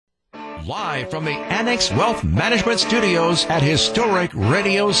Live from the Annex Wealth Management Studios at historic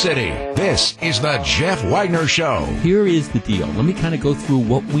Radio City, this is the Jeff Wagner Show. Here is the deal. Let me kind of go through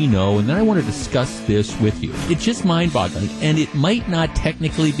what we know, and then I want to discuss this with you. It's just mind-boggling, and it might not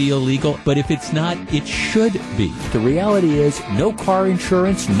technically be illegal, but if it's not, it should be. The reality is, no car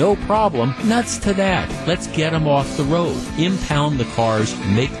insurance, no problem. Nuts to that. Let's get them off the road. Impound the cars,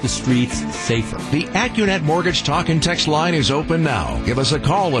 make the streets safer. The AccuNet Mortgage Talk and Text line is open now. Give us a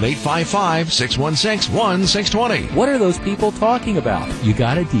call at 855-616-1620. What are those people talking about? You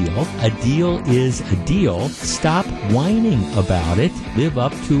got a deal. A deal is a deal. Stop whining about it. Live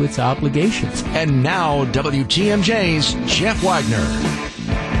up to its obligations. And now, WTMJ's Jeff Wagner.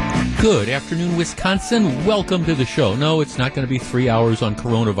 Good afternoon, Wisconsin. Welcome to the show. No, it's not going to be 3 hours on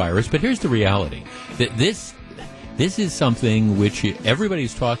coronavirus, but here's the reality. That this is something which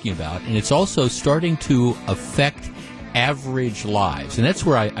everybody's talking about, and it's also starting to affect average lives. And that's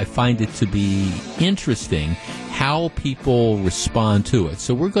where I find it to be interesting how people respond to it.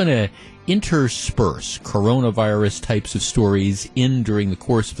 So we're going to intersperse coronavirus types of stories in during the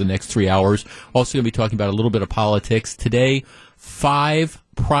course of the next 3 hours. Also going to be talking about a little bit of politics. Today, 5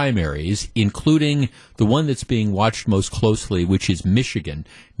 primaries, including the one that's being watched most closely, which is Michigan.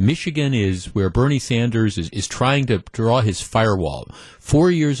 Michigan is where Bernie Sanders is trying to draw his firewall.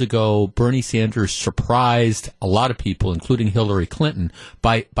 4 years ago, Bernie Sanders surprised a lot of people, including Hillary Clinton,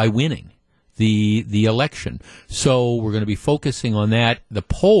 by winning the election. So we're going to be focusing on that. The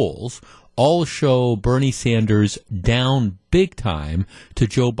polls all show Bernie Sanders down big time to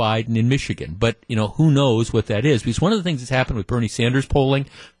Joe Biden in Michigan. But, who knows what that is? Because one of the things that's happened with Bernie Sanders polling,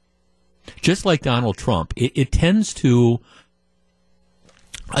 just like Donald Trump, it tends to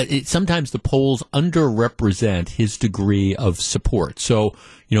sometimes the polls underrepresent his degree of support. So,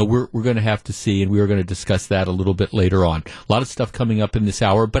 we're going to have to see, and we are going to discuss that a little bit later on. A lot of stuff coming up in this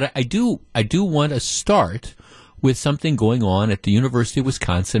hour, but I do want to start with something going on at the University of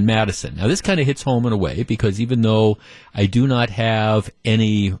Wisconsin-Madison. Now, this kind of hits home in a way, because even though I do not have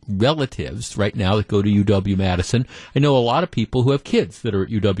any relatives right now that go to UW-Madison, I know a lot of people who have kids that are at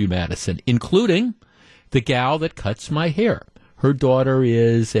UW-Madison, including the gal that cuts my hair. Her daughter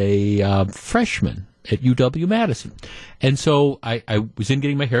is a freshman at UW-Madison. And so I was in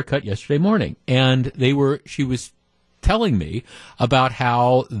getting my hair cut yesterday morning, and she was telling me about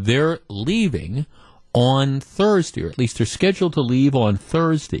how they're leaving on Thursday, or at least they're scheduled to leave on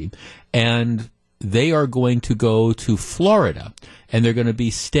Thursday, and they are going to go to Florida, and they're going to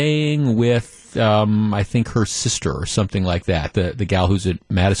be staying with, I think, her sister or something like that, the gal who's at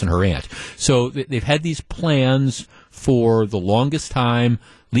Madison, her aunt. So they've had these plans for the longest time,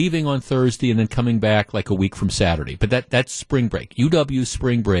 leaving on Thursday and then coming back like a week from Saturday. But that's spring break. UW's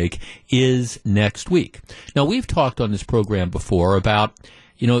spring break is next week. Now, we've talked on this program before about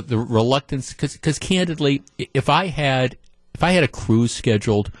the reluctance, because candidly, if I had a cruise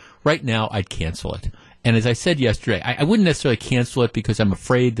scheduled right now, I'd cancel it. And as I said yesterday, I wouldn't necessarily cancel it because I'm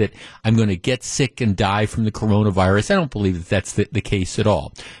afraid that I'm going to get sick and die from the coronavirus. I don't believe that that's the case at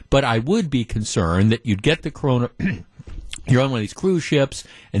all. But I would be concerned that you'd get the corona. You're on one of these cruise ships,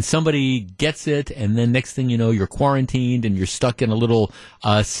 and somebody gets it, and then next thing you know, you're quarantined, and you're stuck in a little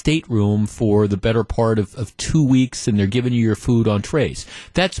stateroom for the better part of 2 weeks, and they're giving you your food on trays.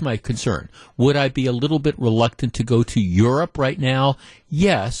 That's my concern. Would I be a little bit reluctant to go to Europe right now?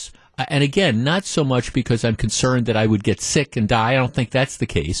 Yes. And again, not so much because I'm concerned that I would get sick and die. I don't think that's the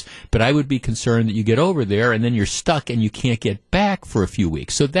case. But I would be concerned that you get over there and then you're stuck and you can't get back for a few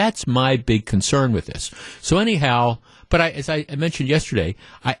weeks. So that's my big concern with this. So anyhow, but as I mentioned yesterday,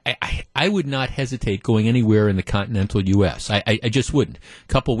 I would not hesitate going anywhere in the continental U.S. I just wouldn't. A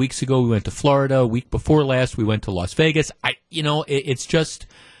couple weeks ago, we went to Florida. A week before last, we went to Las Vegas. It's just,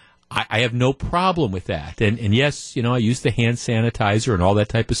 I have no problem with that. And yes, I use the hand sanitizer and all that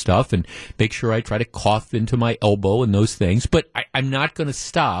type of stuff and make sure I try to cough into my elbow and those things. But I'm not going to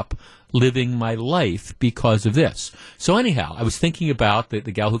stop living my life because of this. So anyhow, I was thinking about the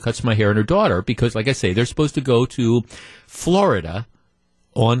gal who cuts my hair and her daughter, because like I say, they're supposed to go to Florida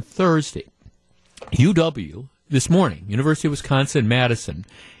on Thursday. UW this morning, University of Wisconsin-Madison,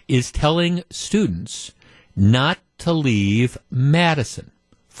 is telling students not to leave Madison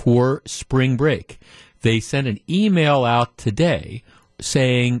for spring break. They sent an email out today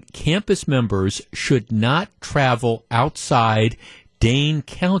saying campus members should not travel outside Dane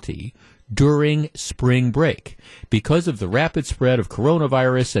County during spring break because of the rapid spread of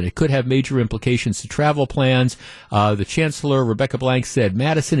coronavirus, and it could have major implications to travel plans. The Chancellor, Rebecca Blank, said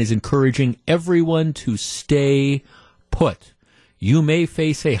Madison is encouraging everyone to stay put. you may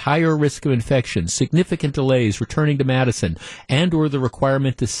face a higher risk of infection, significant delays returning to Madison, and or the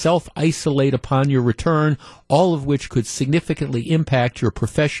requirement to self-isolate upon your return, all of which could significantly impact your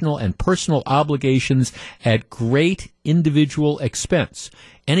professional and personal obligations at great individual expense.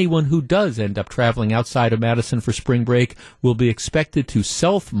 Anyone who does end up traveling outside of Madison for spring break will be expected to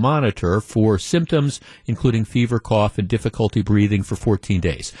self-monitor for symptoms, including fever, cough, and difficulty breathing for 14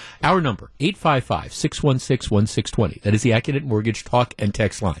 days. Our number, 855-616-1620. That is the Accident Mortgage talk and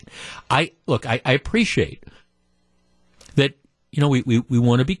text line. I appreciate that, we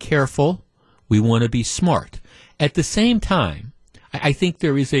want to be careful. We want to be smart. At the same time, I think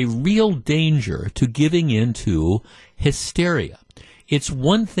there is a real danger to giving into hysteria. It's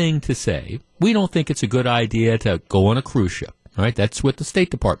one thing to say, we don't think it's a good idea to go on a cruise ship. All right, that's what the State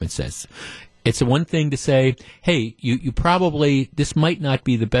Department says. It's one thing to say, hey, you probably, this might not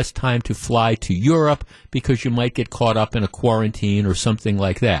be the best time to fly to Europe because you might get caught up in a quarantine or something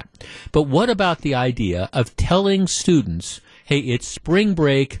like that. But what about the idea of telling students, hey, it's spring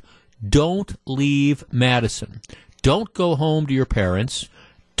break, don't leave Madison. Don't go home to your parents.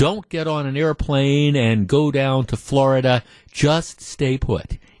 Don't get on an airplane and go down to Florida. Just stay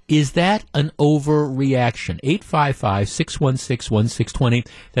put. Is that an overreaction? 855-616-1620.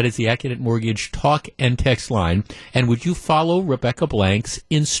 That is the Accident Mortgage talk and text line. And would you follow Rebecca Blank's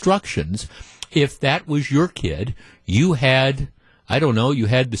instructions if that was your kid? You had, you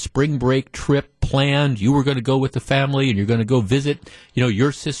had the spring break trip planned. You were going to go with the family and you're going to go visit,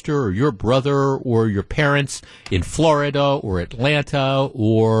 your sister or your brother or your parents in Florida or Atlanta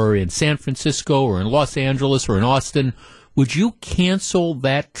or in San Francisco or in Los Angeles or in Austin. Would you cancel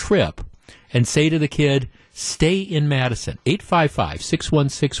that trip and say to the kid, stay in Madison?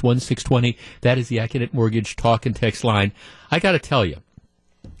 855-616-1620. That is the Accident Mortgage talk and text line. I got to tell you,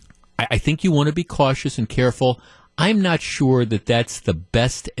 I think you want to be cautious and careful. I'm not sure that that's the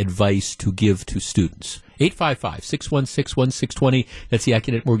best advice to give to students. 855-616-1620. That's the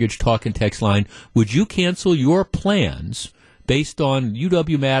Accident Mortgage talk and text line. Would you cancel your plans based on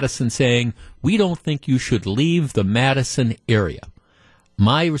UW-Madison saying, we don't think you should leave the Madison area?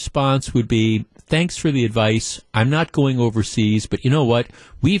 My response would be, thanks for the advice. I'm not going overseas, but you know what?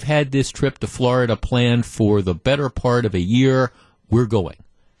 We've had this trip to Florida planned for the better part of a year. We're going.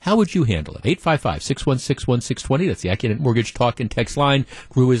 How would you handle it? 855-616-1620. That's the Accident Mortgage talk and text line.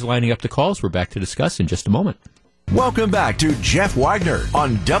 Crew is lining up the calls. We're back to discuss in just a moment. Welcome back to Jeff Wagner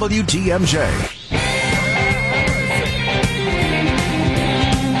on WTMJ.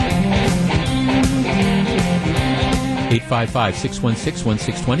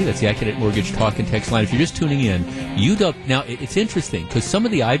 855-616-1620. That's the Accident Mortgage talk and text line. If you're just tuning in, now it's interesting because some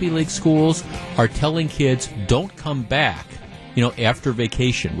of the Ivy League schools are telling kids, don't come back, after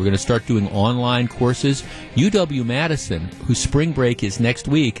vacation. We're going to start doing online courses. UW-Madison, whose spring break is next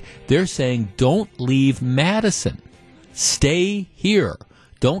week, they're saying, don't leave Madison. Stay here.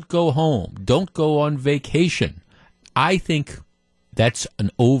 Don't go home. Don't go on vacation. I think that's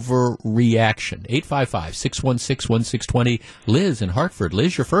an overreaction. 855-616-1620. Liz in Hartford.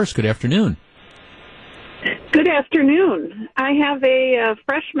 Liz, you're first. Good afternoon. Good afternoon. I have a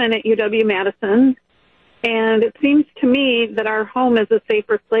freshman at UW-Madison, and it seems to me that our home is a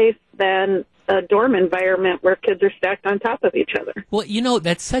safer place than a dorm environment where kids are stacked on top of each other. Well,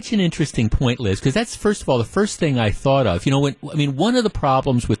 that's such an interesting point, Liz, because that's, first of all, the first thing I thought of. One of the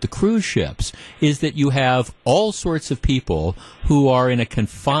problems with the cruise ships is that you have all sorts of people who are in a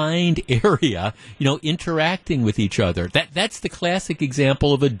confined area, interacting with each other. That's the classic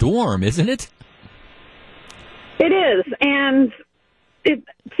example of a dorm, isn't it? It is, and it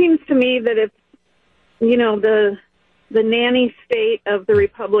seems to me that it's, the nanny state of the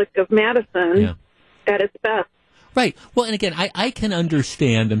Republic of Madison at its best. Right. Well, and again, I can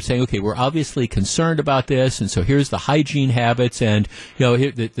understand them saying, okay, we're obviously concerned about this, and so here's the hygiene habits, and,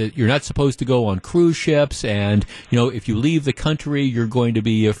 you're not supposed to go on cruise ships, and, if you leave the country, you're going to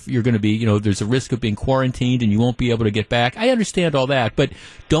be, there's a risk of being quarantined, and you won't be able to get back. I understand all that, but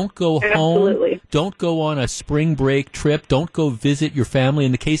don't go Absolutely. home. Don't go on a spring break trip. Don't go visit your family.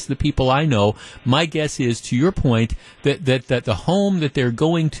 In the case of the people I know, my guess is, to your point, that the home that they're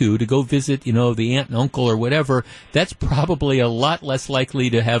going to go visit, the aunt and uncle or whatever, that's probably a lot less likely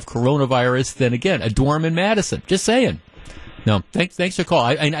to have coronavirus than, again, a dorm in Madison. Just saying. No, thanks for the call.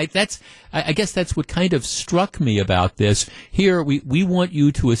 I guess that's what kind of struck me about this. Here, we want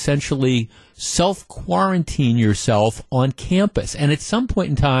you to essentially self-quarantine yourself on campus. And at some point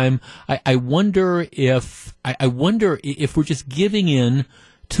in time, I wonder if we're just giving in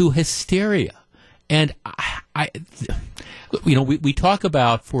to hysteria. And we talk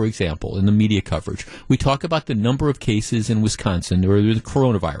about, for example, in the media coverage, we talk about the number of cases in Wisconsin, or the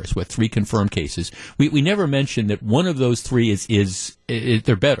coronavirus, with 3 confirmed cases. We never mention that one of those 3 is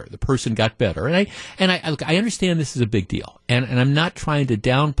they're better. The person got better. And I understand this is a big deal. And I'm not trying to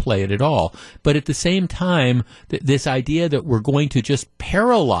downplay it at all. But at the same time, this idea that we're going to just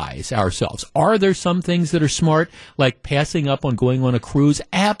paralyze ourselves. Are there some things that are smart, like passing up on going on a cruise?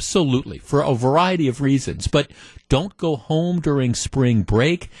 Absolutely, for a variety of reasons. But don't go home during spring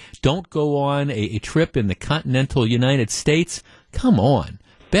break. Don't go on a trip in the continental United States. Come on.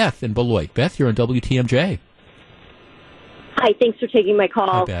 Beth in Beloit. Beth, you're on WTMJ. Hi, thanks for taking my call.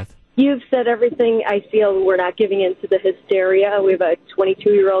 Hi, Beth. You've said everything. I feel we're not giving in to the hysteria. We have a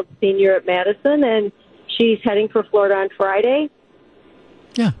 22-year-old senior at Madison, and she's heading for Florida on Friday.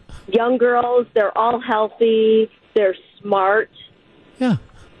 Yeah. Young girls, they're all healthy. They're smart. Yeah.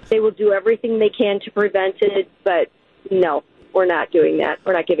 They will do everything they can to prevent it, but no, we're not doing that.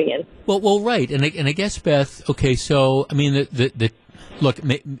 We're not giving in. Well, right. And I guess, Beth, okay, so, I mean, look,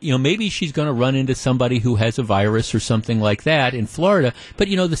 maybe she's going to run into somebody who has a virus or something like that in Florida. But,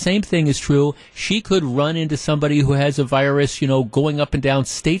 the same thing is true. She could run into somebody who has a virus, going up and down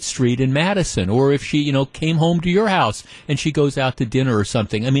State Street in Madison. Or if she, came home to your house and she goes out to dinner or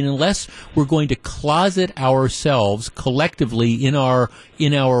something. I mean, unless we're going to closet ourselves collectively in our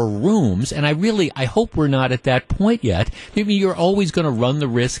rooms, and I hope we're not at that point yet. I mean, you're always going to run the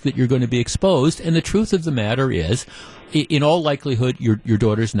risk that you're going to be exposed. And the truth of the matter is, in all likelihood, your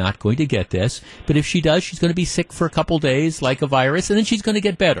daughter's not going to get this. But if she does, she's going to be sick for a couple days, like a virus, and then she's going to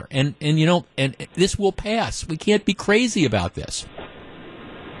get better. And this will pass. We can't be crazy about this.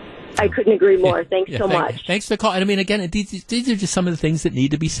 I couldn't agree more. Thanks so much. Thanks for the call. And I mean, again, these are just some of the things that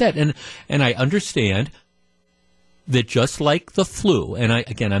need to be said. And I understand that just like the flu, and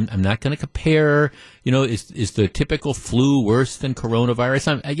I'm not going to compare, is the typical flu worse than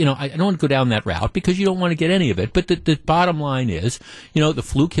coronavirus? I don't want to go down that route because you don't want to get any of it. But the bottom line is, the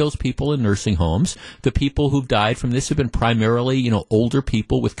flu kills people in nursing homes. The people who've died from this have been primarily, older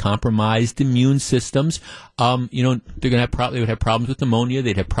people with compromised immune systems. They're going to they would have problems with pneumonia.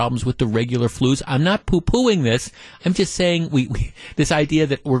 They'd have problems with the regular flus. I'm not poo-pooing this. I'm just saying we this idea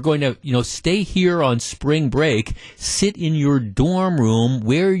that we're going to, stay here on spring break, sit in your dorm room,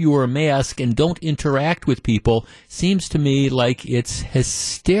 wear your mask, and don't interact with people seems to me like it's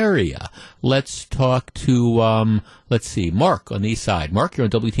hysteria. Let's talk to, Mark on the east side. Mark, you're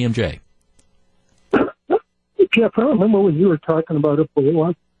on WTMJ. Jeff, I remember when you were talking about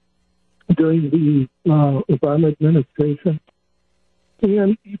Ebola during the Obama administration,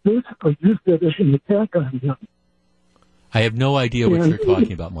 and you basically used it as an attack on them. I have no idea what you're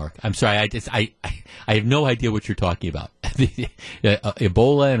talking about, Mark. I'm sorry. I have no idea what you're talking about.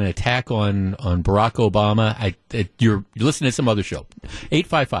 Ebola and an attack on Barack Obama. You're listening to some other show.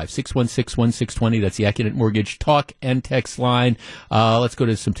 855-616-1620. That's the Accident Mortgage talk and text line. Let's go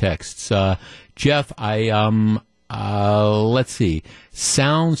to some texts. Jeff, let's see.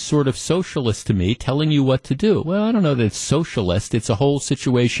 Sounds sort of socialist to me, telling you what to do. Well, I don't know that it's socialist. It's a whole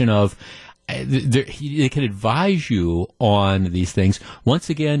situation of they can advise you on these things. Once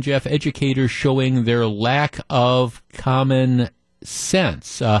again, Jeff, educators showing their lack of common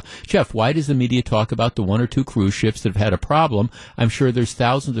sense. Jeff, why does the media talk about the 1 or 2 cruise ships that have had a problem? I'm sure there's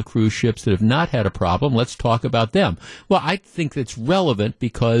thousands of cruise ships that have not had a problem. Let's talk about them. Well, I think that's relevant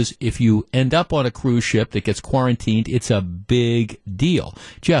because if you end up on a cruise ship that gets quarantined, it's a big deal.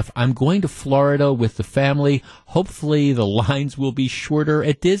 Jeff, I'm going to Florida with the family. Hopefully the lines will be shorter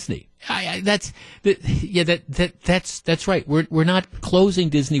at Disney. That's right. We're not closing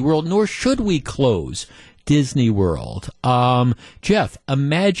Disney World, nor should we close Disney World. Jeff,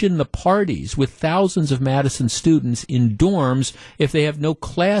 imagine the parties with thousands of Madison students in dorms if they have no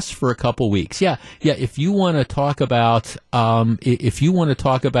class for a couple weeks. Yeah. If you want to talk about,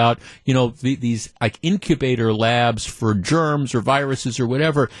 these like incubator labs for germs or viruses or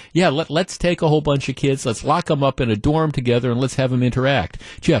whatever. Yeah, let's take a whole bunch of kids. Let's lock them up in a dorm together and let's have them interact.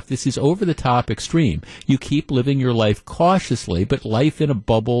 Jeff, this is over the top extreme. You keep living your life cautiously, but life in a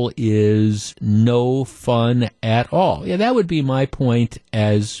bubble is no fun at all. Yeah, that would be my point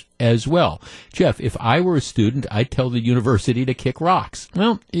as well. Jeff, if I were a student, I'd tell the university to kick rocks.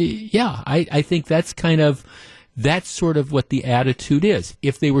 Well, yeah, I think that's sort of what the attitude is.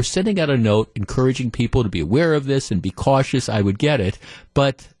 If they were sending out a note encouraging people to be aware of this and be cautious, I would get it.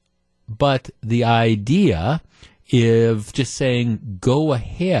 But the idea of just saying, go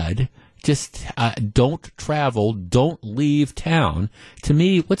ahead, just don't travel, don't leave town, to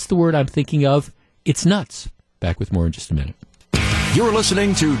me, what's the word I'm thinking of? It's nuts. Back with more in just a minute. You're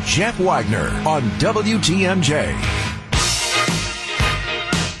listening to Jeff Wagner on WTMJ.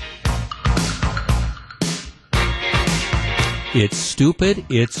 It's stupid.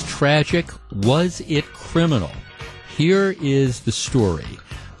 It's tragic. Was it criminal? Here is the story.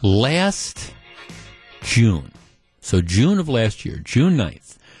 Last June, so June of last year, June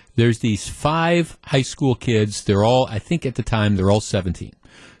 9th, there's these 5 high school kids. They're all, I think at the time, they're all 17.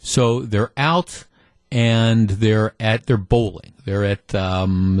 So they're out and they're bowling. They're at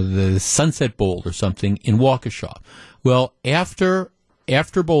the Sunset Bowl or something in Waukesha. Well, after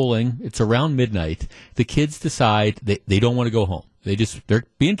bowling, it's around midnight, the kids decide they don't want to go home. They're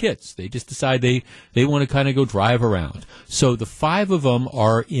being kids. They just decide they want to kind of go drive around. So the 5 of them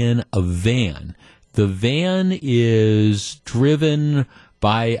are in a van. The van is driven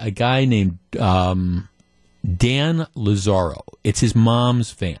by a guy named Dan Lazaro. It's his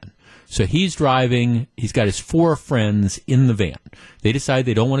mom's van. So he's driving. He's got his 4 friends in the van. They decide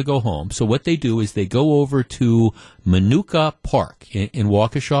they don't want to go home. So what they do is they go over to Manuka Park in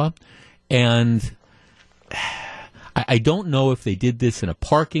Waukesha. And I don't know if they did this in a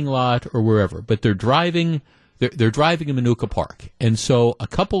parking lot or wherever, but they're driving. They're driving in Manuka Park. And so a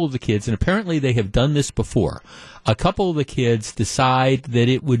couple of the kids, and apparently they have done this before, a couple of the kids decide that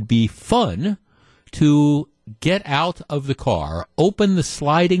it would be fun to get out of the car, open the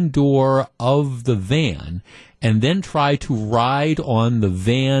sliding door of the van, and then try to ride on the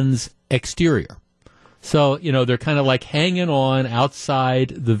van's exterior. So, they're kind of like hanging on outside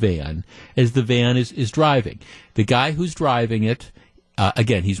the van as the van is driving. The guy who's driving it,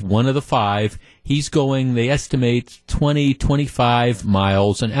 again, he's one of the 5. He's going, they estimate, 20, 25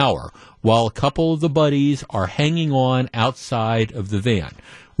 miles an hour, while a couple of the buddies are hanging on outside of the van.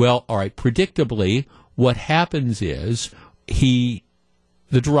 Well, all right, predictably, what happens is the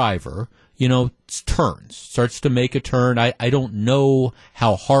driver, starts to make a turn. I don't know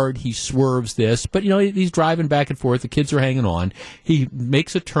how hard he swerves this, but, he's driving back and forth. The kids are hanging on. He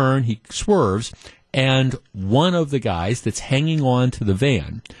makes a turn. He swerves. And one of the guys that's hanging on to the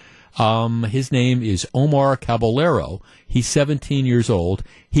van, his name is Omar Caballero. He's 17 years old.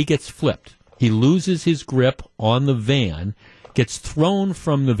 He gets flipped. He loses his grip on the van, gets thrown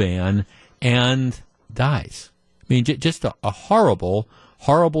from the van, and dies. I mean, just a horrible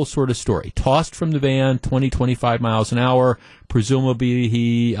sort of story. Tossed from the van, 20, 25 miles an hour. Presumably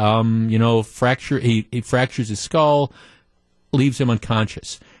he fractures his skull, leaves him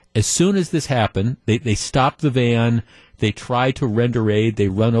unconscious. As soon as this happened, they stop the van. They try to render aid. They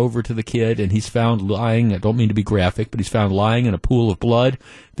run over to the kid, and he's found lying. I don't mean to be graphic, but he's found lying in a pool of blood.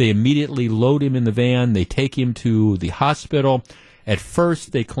 They immediately load him in the van. They take him to the hospital. At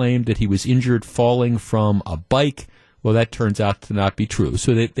first, they claimed that he was injured falling from a bike. Well, that turns out to not be true.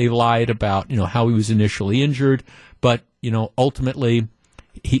 So they lied about, how he was initially injured. But, ultimately,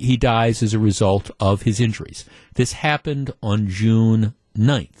 he dies as a result of his injuries. This happened on June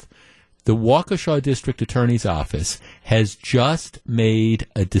 9th. The Waukesha District Attorney's Office has just made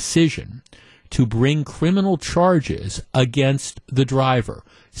a decision to bring criminal charges against the driver.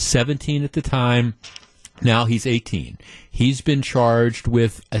 17 at the time. Now he's 18. He's been charged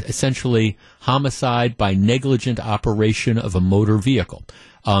with essentially homicide by negligent operation of a motor vehicle.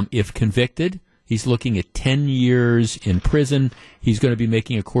 If convicted, he's looking at 10 years in prison. He's going to be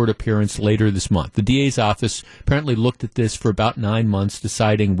making a court appearance later this month. The DA's office apparently looked at this for about 9 months,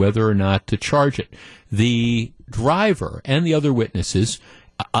 deciding whether or not to charge it. The driver and the other witnesses,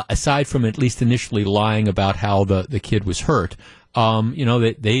 aside from at least initially lying about how the kid was hurt,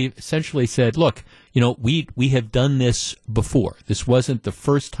 they essentially said, look, we have done this before. This wasn't the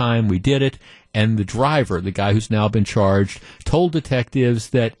first time we did it. And the driver, the guy who's now been charged, told detectives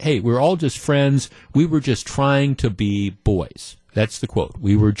that, hey, we're all just friends. We were just trying to be boys. That's the quote.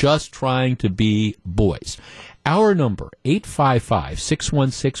 We were just trying to be boys. Our number,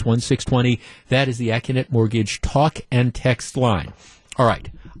 855-616-1620. That is the Acunet Mortgage talk and text line. All right.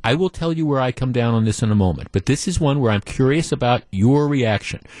 I will tell you where I come down on this in a moment. But this is one where I'm curious about your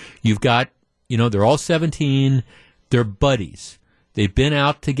reaction. You've got, they're all 17. They're buddies. They've been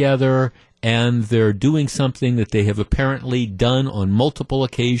out together, and they're doing something that they have apparently done on multiple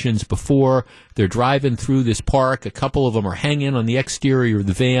occasions before. They're driving through this park. A couple of them are hanging on the exterior of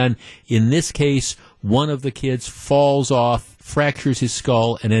the van. In this case, one of the kids falls off, fractures his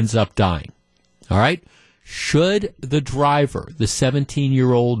skull, and ends up dying. All right? Should the driver, the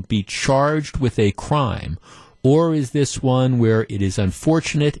 17-year-old, be charged with a crime, or is this one where it is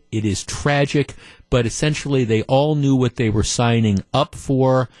unfortunate, it is tragic, but essentially they all knew what they were signing up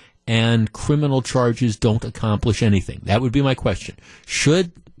for, and criminal charges don't accomplish anything? That would be my question.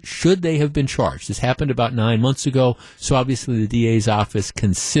 Should they have been charged? This happened about 9 months ago, so obviously the DA's office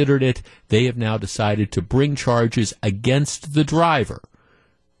considered it. They have now decided to bring charges against the driver.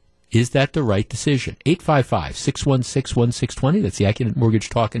 Is that the right decision? 855-616-1620. That's the Accident Mortgage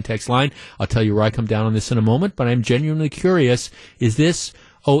Talk and Text line. I'll tell you where I come down on this in a moment, but I'm genuinely curious. Is this,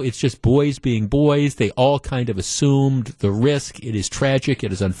 it's just boys being boys? They all kind of assumed the risk. It is tragic.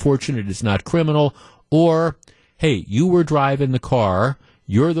 It is unfortunate. It is not criminal. Or, hey, you were driving the car.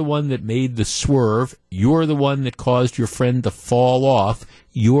 You're the one that made the swerve. You're the one that caused your friend to fall off.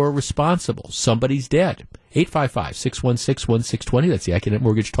 You're responsible. Somebody's dead. 855-616-1620. That's the Accident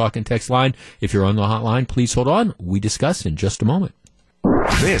Mortgage Talk and Text line. If you're on the hotline, please hold on. We discuss in just a moment.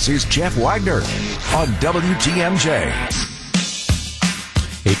 This is Jeff Wagner on WTMJ.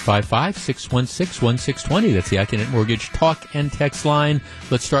 855-616-1620. That's the Accident Mortgage Talk and Text line.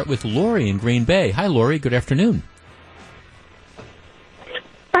 Let's start with Lori in Green Bay. Hi, Lori. Good afternoon.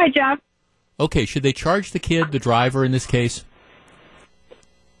 Hi, Jeff. Okay, should they charge the kid, the driver in this case?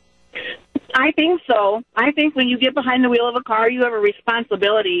 I think so. I think when you get behind the wheel of a car, you have a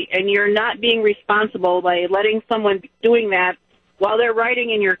responsibility, and you're not being responsible by letting someone doing that while they're riding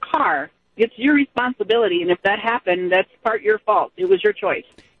in your car. It's your responsibility, and if that happened, that's part your fault. It was your choice.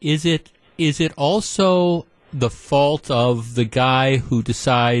 Is it also the fault of the guy who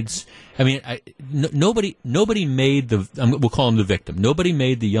decides? I mean, nobody made we'll call him the victim. Nobody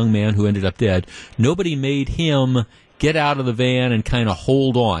made the young man who ended up dead. Nobody made him get out of the van and kind of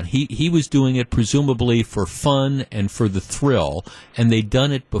hold on. He was doing it presumably for fun and for the thrill, and they'd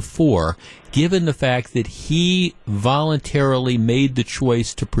done it before. Given the fact that he voluntarily made the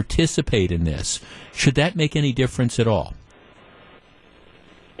choice to participate in this, should that make any difference at all?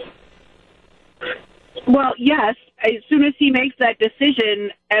 Well, yes. As soon as he makes that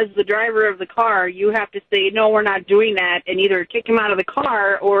decision as the driver of the car, you have to say, no, we're not doing that, and either kick him out of the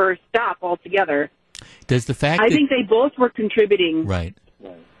car or stop altogether. Does the fact I think they both were contributing. Right.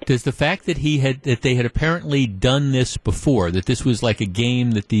 Does the fact that they had apparently done this before, that this was like a game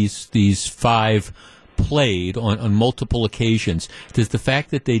that these five played on multiple occasions, does the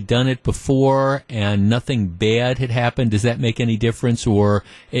fact that they'd done it before and nothing bad had happened, does that make any difference? Or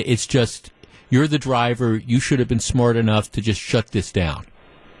it's just, you're the driver, you should have been smart enough to just shut this down?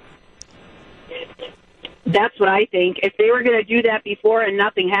 That's what I think. If they were going to do that before and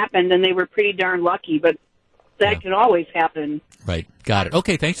nothing happened, then they were pretty darn lucky, but that can always happen. Right. Got it.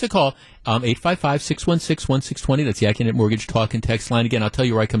 Okay, thanks for the call. 855-616-1620. That's the Accident Mortgage Talk and Text line. Again, I'll tell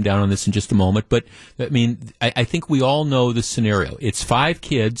you where I come down on this in just a moment. But, I mean, I think we all know the scenario. It's five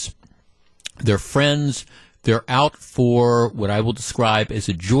kids. They're friends. They're out for what I will describe as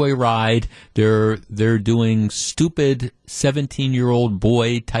a joyride. They're doing stupid 17-year-old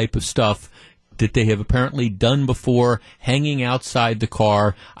boy type of stuff that they have apparently done before, hanging outside the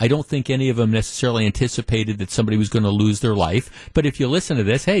car. I don't think any of them necessarily anticipated that somebody was going to lose their life. But if you listen to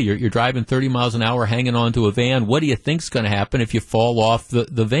this, hey, you're driving 30 miles an hour hanging onto a van. What do you think's going to happen if you fall off the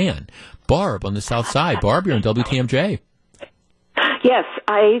van? Barb on the south side. Barb, you're on WTMJ. Yes,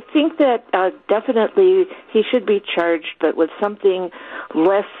 I think that definitely he should be charged, but with something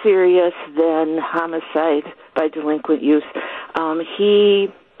less serious than homicide by delinquent use. He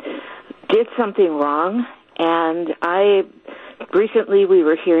did something wrong, and recently we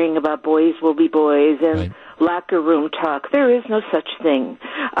were hearing about boys will be boys and locker room talk. There is no such thing.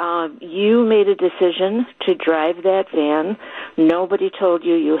 You made a decision to drive that van. Nobody told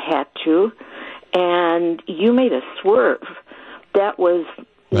you you had to, and you made a swerve. That was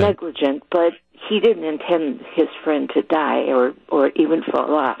negligent, but he didn't intend his friend to die or even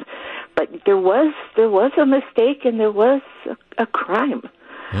fall off. But there was a mistake, and there was a crime.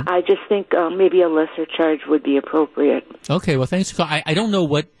 Yeah. I just think maybe a lesser charge would be appropriate. Okay, well, thanks. I don't know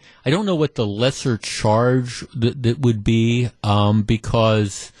what the lesser charge that would be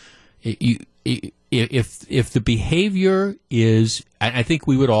because if the behavior is, I think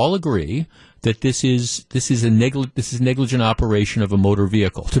we would all agree that this is negligent operation of a motor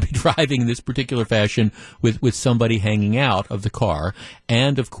vehicle to be driving in this particular fashion with somebody hanging out of the car,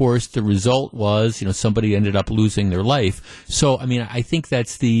 and of course the result was somebody ended up losing their life. So I mean I think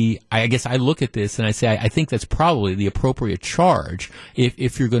that's I guess I look at this and I say I think that's probably the appropriate charge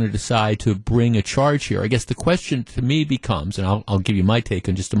if you're going to decide to bring a charge here. I guess the question to me becomes, and I'll give you my take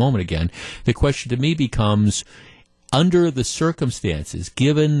in just a moment again. The question to me becomes, under the circumstances,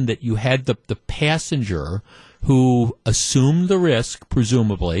 given that you had the passenger who assumed the risk,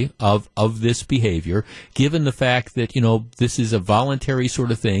 presumably, of this behavior, given the fact that, this is a voluntary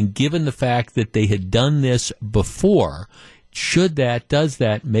sort of thing, given the fact that they had done this before, does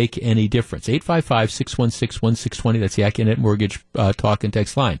that make any difference? 855-616-1620, that's the Accident Mortgage Talk and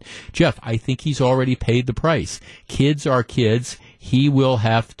Text line. Jeff, I think he's already paid the price. Kids are kids. he will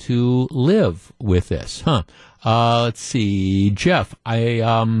have to live with this. Let's see. Jeff, I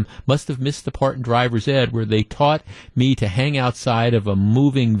must have missed the part in driver's ed where they taught me to hang outside of a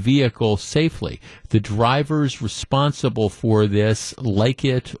moving vehicle safely. The drivers responsible for this like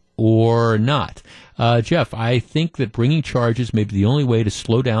it or not. Jeff, I think that bringing charges may be the only way to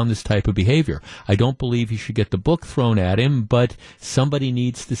slow down this type of behavior. I don't believe he should get the book thrown at him, but somebody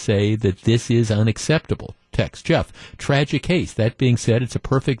needs to say that this is unacceptable. Text, Jeff, tragic case. That being said, it's a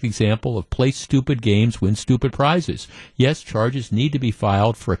perfect example of play stupid games, win stupid prizes. Yes, charges need to be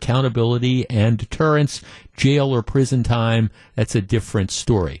filed for accountability and deterrence. Jail or prison time, that's a different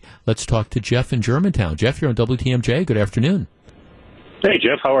story. Let's talk to Jeff in Germantown. Jeff, you're on WTMJ. Good afternoon. Hey,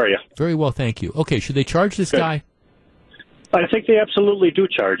 Jeff, how are you? Very well, thank you. Okay, should they charge this guy? I think they absolutely do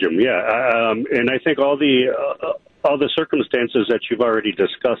charge him, yeah. And I think all the circumstances that you've already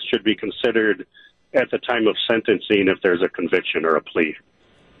discussed should be considered at the time of sentencing if there's a conviction or a plea.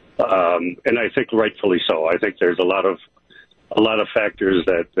 And I think rightfully so. I think there's a lot of factors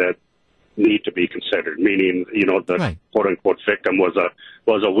that need to be considered, meaning, the right. quote unquote victim was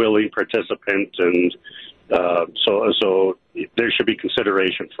a willing participant, and so there should be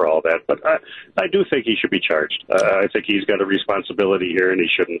consideration for all that. But I do think he should be charged. I think he's got a responsibility here, and he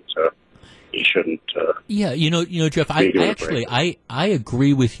shouldn't. Yeah, Jeff, I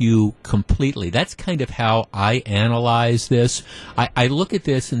agree with you completely. That's kind of how I analyze this. I look at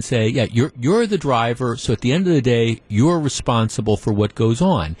this and say, yeah, you're the driver, so at the end of the day, you're responsible for what goes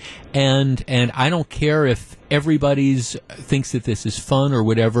on. And I don't care if everybody's thinks that this is fun or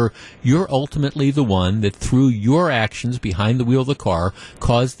whatever. You're ultimately the one that through your actions behind the wheel of the car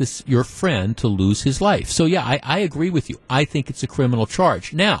caused your friend to lose his life. So yeah, I agree with you. I think it's a criminal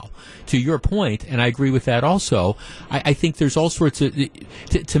charge. Now, to your point, and I agree with that also, I think there's all sorts of,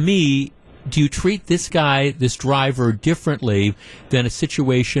 to me, do you treat this driver differently than a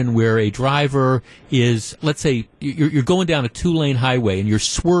situation where a driver is, let's say, you're going down a 2-lane highway and you're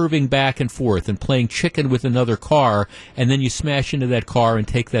swerving back and forth and playing chicken with another car, and then you smash into that car and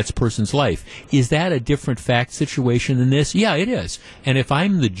take that person's life? Is that a different fact situation than this? Yeah, it is. And if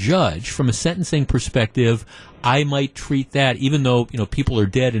I'm the judge, from a sentencing perspective, I might treat that, even though, people are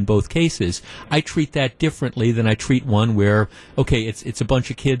dead in both cases, I treat that differently than I treat one where, okay, it's a bunch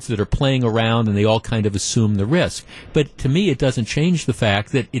of kids that are playing around and they all kind of assume the risk. But to me, it doesn't change the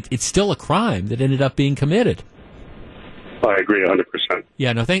fact that it's still a crime that ended up being committed. I agree 100%.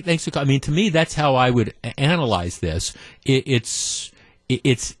 Yeah, no, thanks. To me, that's how I would analyze this. It's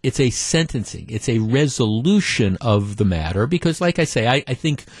a sentencing. It's a resolution of the matter because, like I say, I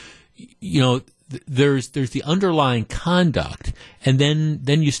think, there's the underlying conduct, and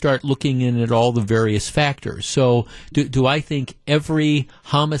then you start looking in at all the various factors. So do I think every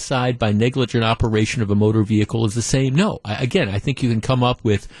homicide by negligent operation of a motor vehicle is the same? No. I think you can come up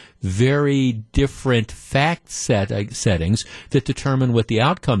with very different fact settings that determine what the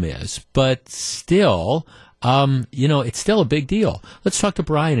outcome is. But still, it's still a big deal. Let's talk to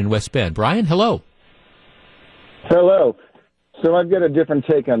Brian in West Bend. Brian, hello. Hello. So I've got a different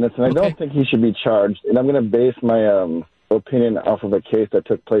take on this, and I don't think he should be charged. And I'm going to base my opinion off of a case that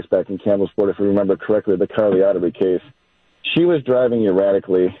took place back in Campbellsport, if you remember correctly, the Carly Ottery case. She was driving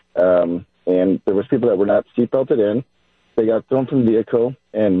erratically, and there was people that were not seatbelted in. They got thrown from the vehicle,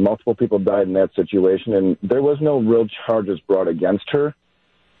 and multiple people died in that situation, and there was no real charges brought against her.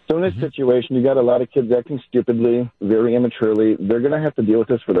 So in this situation, you got a lot of kids acting stupidly, very immaturely. They're going to have to deal with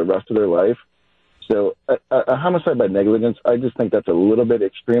this for the rest of their life. So a homicide by negligence, I just think that's a little bit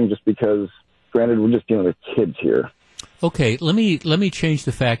extreme just because, granted, we're just dealing with kids here. Okay, let me change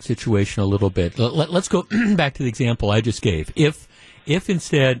the fact situation a little bit. Let's go back to the example I just gave. If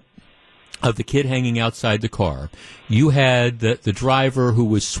instead of the kid hanging outside the car, you had the driver who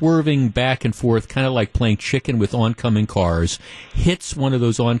was swerving back and forth, kind of like playing chicken with oncoming cars, hits one of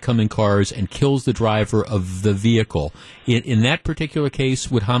those oncoming cars and kills the driver of the vehicle. In that particular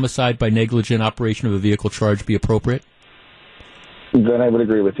case, would homicide by negligent operation of a vehicle charge be appropriate? Then I would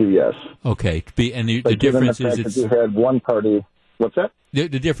agree with you, yes. Okay. And the difference is that you had one party. What's that? The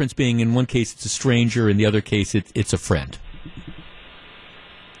difference being in one case it's a stranger, in the other case it's a friend.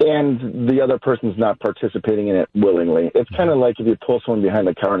 And the other person's not participating in it willingly. It's kind of like if you pull someone behind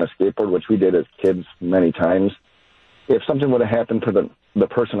a car on a skateboard, which we did as kids many times. If something would have happened to the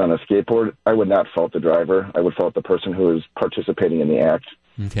person on a skateboard, I would not fault the driver. I would fault the person who is participating in the act.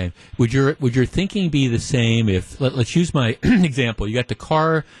 Okay. Would your thinking be the same if, let's use my example, you got the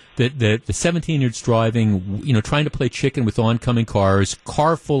car that the 17-year-old's driving, trying to play chicken with oncoming cars,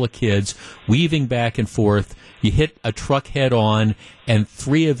 car full of kids, weaving back and forth, you hit a truck head on, and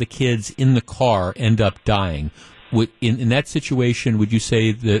 3 of the kids in the car end up dying. in that situation, would you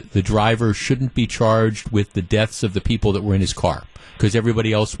say that the driver shouldn't be charged with the deaths of the people that were in his car because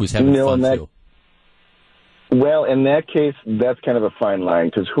everybody else was having fun too? Well, in that case, that's kind of a fine line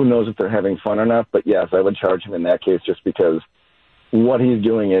because who knows if they're having fun or not. But yes, I would charge him in that case just because what he's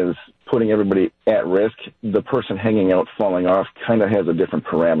doing is putting everybody at risk. The person hanging out, falling off, kind of has a different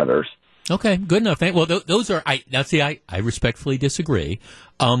parameters. Okay, good enough. Well, those are. I respectfully disagree.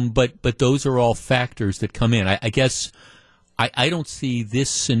 But those are all factors that come in. I guess I don't see this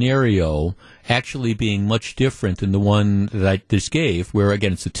scenario actually being much different than the one that I just gave, where,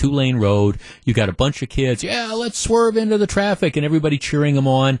 again, it's a 2-lane road. You got a bunch of kids. Yeah, let's swerve into the traffic, and everybody cheering them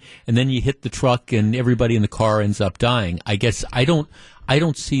on. And then you hit the truck, and everybody in the car ends up dying. I guess I don't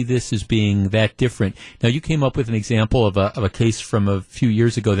see this as being that different. Now, you came up with an example of a case from a few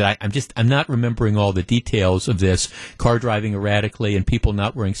years ago that I'm not remembering all the details of this, car driving erratically and people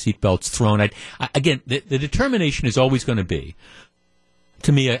not wearing seatbelts thrown. Again, the determination is always going to be,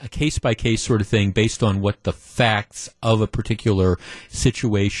 to me, a case-by-case sort of thing based on what the facts of a particular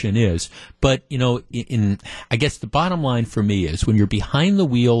situation is. But, I guess the bottom line for me is when you're behind the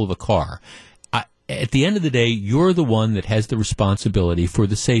wheel of a car, at the end of the day, you're the one that has the responsibility for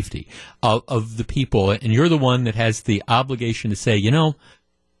the safety of the people, and you're the one that has the obligation to say,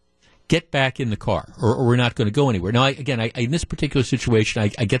 get back in the car, or we're not going to go anywhere. Now, in this particular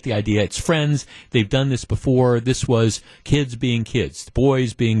situation, I get the idea. It's friends. They've done this before. This was kids being kids,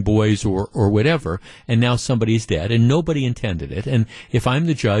 boys being boys, or whatever, and now somebody's dead, and nobody intended it. And if I'm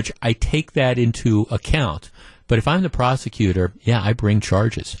the judge, I take that into account. But if I'm the prosecutor, I bring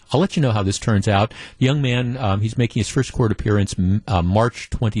charges. I'll let you know how this turns out. The young man, he's making his first court appearance March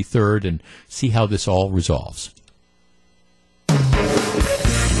 23rd, and see how this all resolves.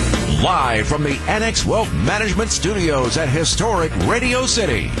 Live from the Annex Wealth Management Studios at historic Radio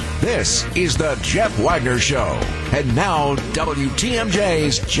City, this is the Jeff Wagner Show. And now,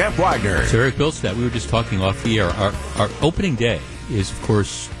 WTMJ's Jeff Wagner. So Eric Bilstead, we were just talking off the air. Our opening day is, of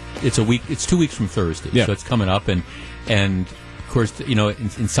course, it's 2 weeks from Thursday, so it's coming up, and of course,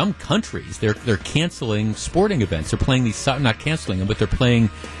 in some countries they're canceling sporting events. They're playing these, not canceling them, but they're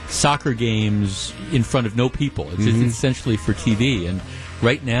playing soccer games in front of no people. It's essentially for TV. And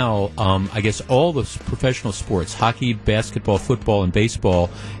right now, I guess all the professional sports, hockey, basketball, football, and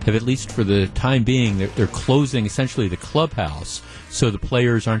baseball, have, at least for the time being, they're closing essentially the clubhouse, so the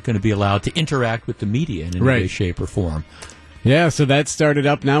players aren't going to be allowed to interact with the media in any way, shape, or form. Yeah, so that started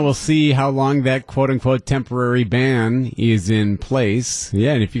up. Now we'll see how long that quote-unquote temporary ban is in place.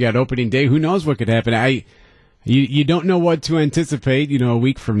 Yeah, and if you got opening day, who knows what could happen. You don't know what to anticipate, a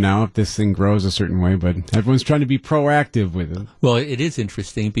week from now if this thing grows a certain way, but everyone's trying to be proactive with it. Well, it is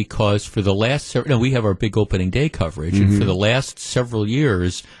interesting because for the last we have our big opening day coverage, and for the last several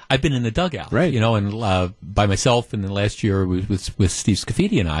years, I've been in the dugout, and by myself, and then last year with Steve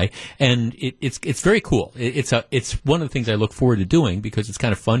Scafidi and I, and it's very cool. It's one of the things I look forward to doing because it's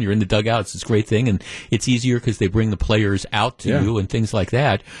kind of fun. You're in the dugout, it's this great thing, and it's easier because they bring the players out to you and things like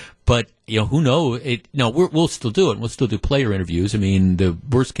that. But, who knows? We'll still do it. We'll still do player interviews. I mean, the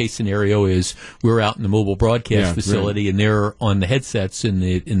worst case scenario is we're out in the mobile broadcast facility and they're on the headsets in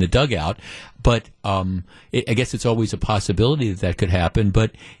the dugout. But I guess it's always a possibility that could happen.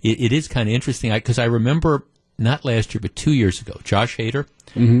 But it is kind of interesting because I remember not last year, but 2 years ago, Josh Hader,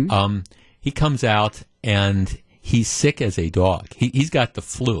 he comes out and he's sick as a dog. He's got the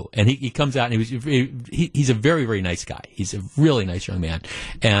flu, and he comes out, and he's a very, very nice guy. He's a really nice young man.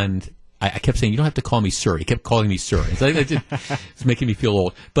 And I kept saying, you don't have to call me sir. He kept calling me sir. It's making me feel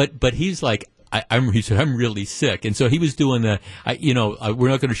old. But he's like, he said, I'm really sick. And so he was doing we're not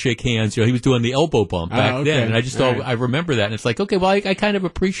going to shake hands. He was doing the elbow bump back then. And I just thought, I remember that. And it's like, okay, well, I kind of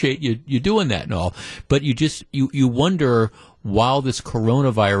appreciate you doing that and all. But you wonder, while this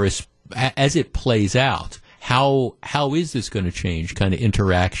coronavirus, as it plays out, how is this going to change kind of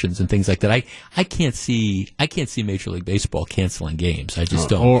interactions and things like that? I can't see Major League Baseball canceling games. I just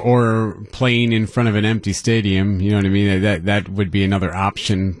don't. Or playing in front of an empty stadium. You know what I mean? That would be another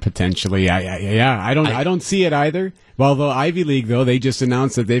option potentially. I don't see it either. Well, the Ivy League, though, they just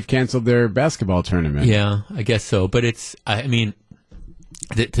announced that they've canceled their basketball tournament. Yeah, I guess so. But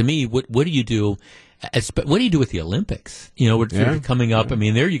to me, what do you do? What do you do with the Olympics? Coming up. I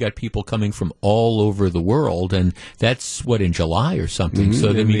mean, there you got people coming from all over the world, and that's in July or something.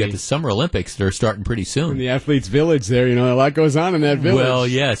 So then you got the Summer Olympics that are starting pretty soon. In the Athletes' Village there, a lot goes on in that village. Well,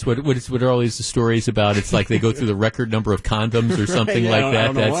 yes. What are all these stories about? It's like they go through the record number of condoms or something like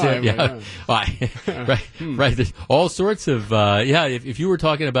that. That's it. Right. There's all sorts of, if you were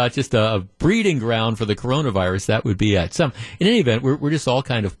talking about just a breeding ground for the coronavirus, that would be it. In any event, we're just all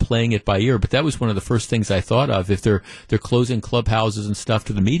kind of playing it by ear, but that was one of the first things I thought of. If they're closing clubhouses and stuff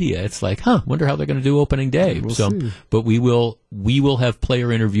to the media, it's like, wonder how they're going to do opening day. We'll see. But we will have player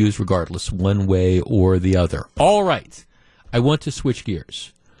interviews regardless, one way or the other. All right. I want to switch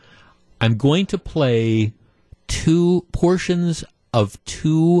gears. I'm going to play two portions of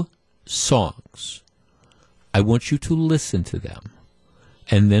two songs. I want you to listen to them,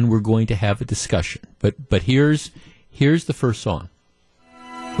 and then we're going to have a discussion. But here's the first song.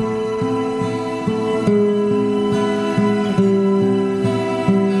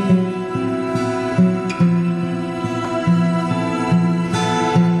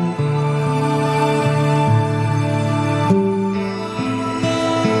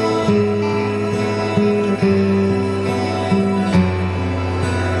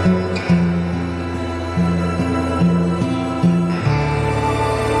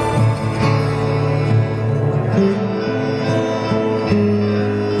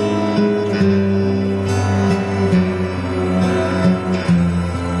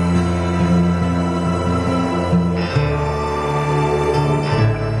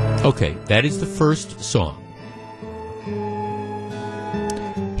 Okay, that is the first song.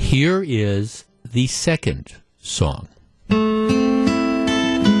 Here is the second song.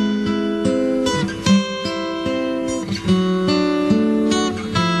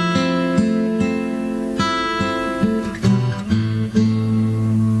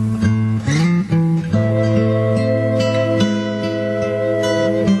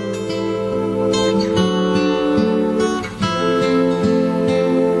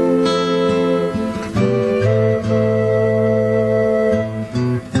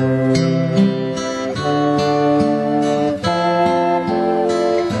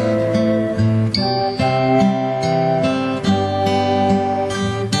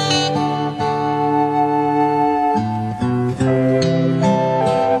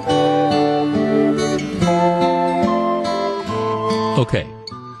 Okay,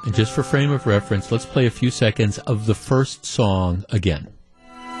 and just for frame of reference, let's play a few seconds of the first song again.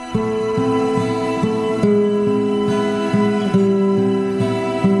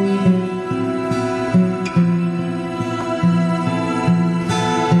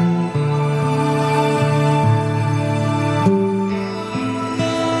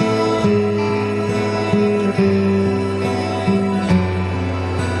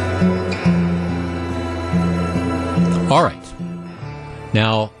 All right.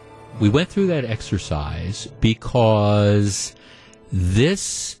 Now, we went through that exercise because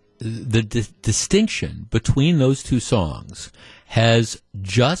the distinction between those two songs has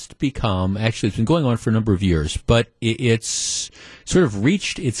just become, actually it's been going on for a number of years, but it's sort of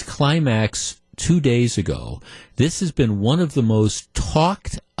reached its climax 2 days ago. This has been one of the most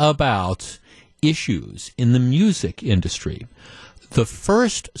talked about issues in the music industry. The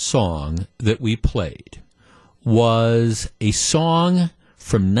first song that we played was a song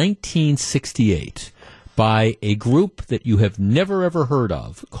from 1968 by a group that you have never ever heard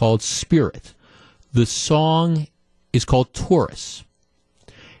of called Spirit. The song is called Taurus.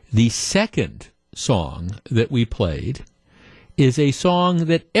 The second song that we played is a song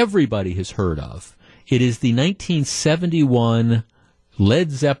that everybody has heard of. It is the 1971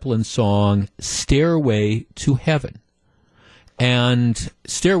 Led Zeppelin song Stairway to Heaven. And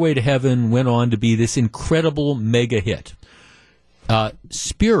Stairway to Heaven went on to be this incredible mega hit.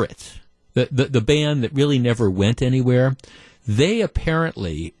 Spirit, the band that really never went anywhere, they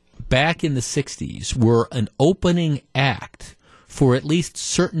apparently, back in the 60s, were an opening act for at least a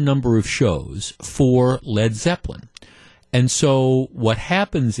certain number of shows for Led Zeppelin. And so what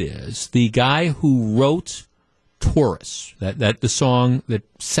happens is the guy who wrote Taurus, that the song that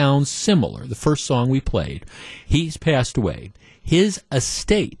sounds similar, the first song we played, he's passed away. His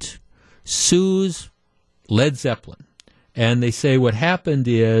estate sues Led Zeppelin, and they say what happened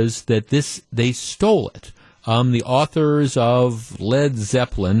is that they stole it. The authors of Led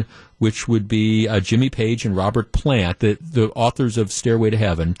Zeppelin, which would be Jimmy Page and Robert Plant, the authors of Stairway to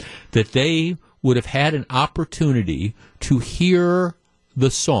Heaven, that they would have had an opportunity to hear the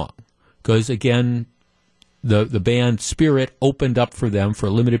song, because again, the band Spirit opened up for them for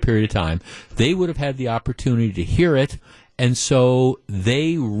a limited period of time. They would have had the opportunity to hear it. And so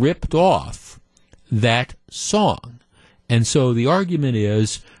they ripped off that song. And so the argument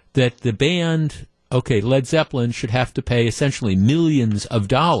is that the band, Led Zeppelin should have to pay essentially millions of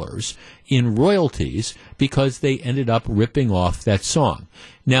dollars in royalties because they ended up ripping off that song.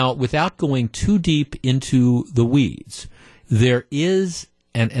 Now, without going too deep into the weeds, there is,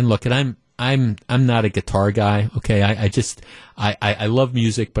 and look, and I'm not a guitar guy, okay? I love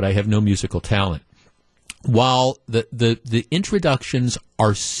music, but I have no musical talent. While the introductions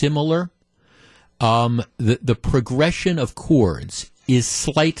are similar, the progression of chords is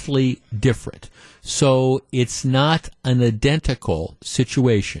slightly different. So it's not an identical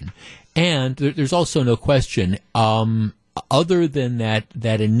situation. And there's also no question, other than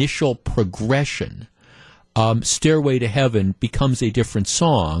that initial progression, Stairway to Heaven becomes a different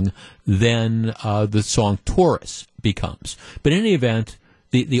song than the song Taurus becomes. But in any event,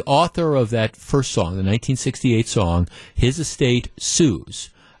 the author of that first song, the 1968 song, his estate sues.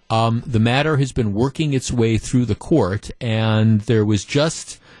 The matter has been working its way through the court, and there was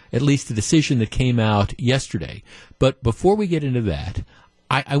just at least a decision that came out yesterday. But before we get into that,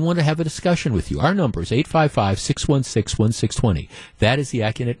 I want to have a discussion with you. Our number is 855-616-1620. That is the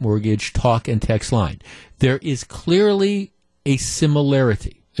Accunet Mortgage talk and text line. There is clearly a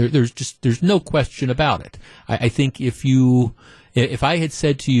similarity. There's no question about it. I think if I had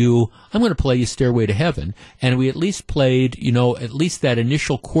said to you, I'm going to play you Stairway to Heaven, and we at least played, at least that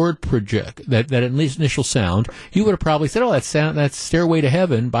initial chord project, that initial sound, you would have probably said, oh, that's Stairway to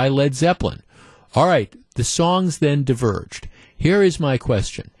Heaven by Led Zeppelin. All right, the songs then diverged. Here is my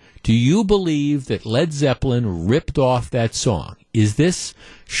question. Do you believe that Led Zeppelin ripped off that song?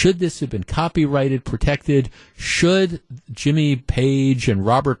 Should this have been copyrighted, protected? Should Jimmy Page and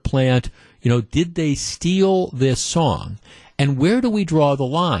Robert Plant, did they steal this song? And where do we draw the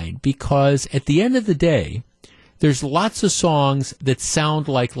line? Because at the end of the day, there's lots of songs that sound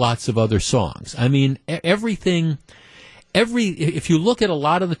like lots of other songs. I mean, if you look at a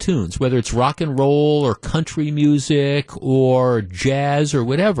lot of the tunes, whether it's rock and roll or country music or jazz or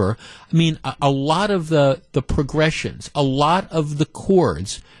whatever, I mean, a lot of the progressions, a lot of the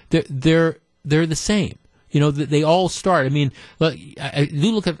chords, they're the same. They all start. I mean,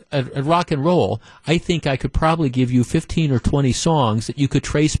 you look at rock and roll, I think I could probably give you 15 or 20 songs that you could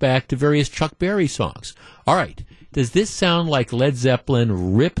trace back to various Chuck Berry songs. All right. Does this sound like Led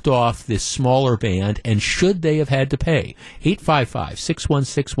Zeppelin ripped off this smaller band, and should they have had to pay?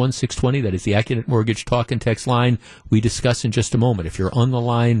 855-616-1620, that is the Accunet Mortgage talk and text line. We discuss in just a moment. If you're on the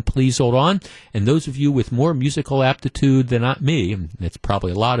line, please hold on. And those of you with more musical aptitude than not me, and it's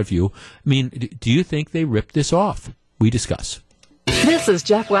probably a lot of you, I mean, do you think they ripped this off? We discuss. This is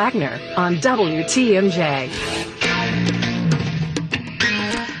Jeff Wagner on WTMJ.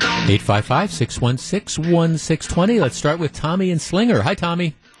 855-616-1620. Let's start with Tommy and Slinger. Hi,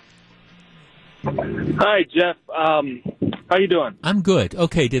 Tommy. Hi, Jeff. How you doing? I'm good.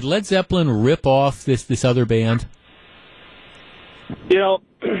 Okay, did Led Zeppelin rip off this other band?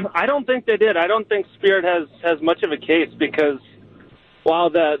 I don't think they did. I don't think Spirit has much of a case, because while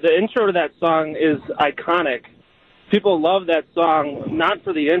the intro to that song is iconic, people love that song, not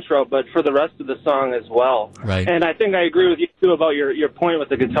for the intro, but for the rest of the song as well. Right. And I think I agree with you, too, about your point with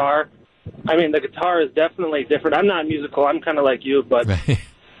the guitar. I mean, the guitar is definitely different. I'm not musical. I'm kind of like you, but right.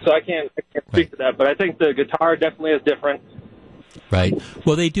 So I can't speak to that. But I think the guitar definitely is different. Right.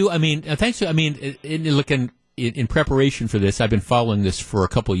 Well, they do. I mean, thanks to, in preparation for this, I've been following this for a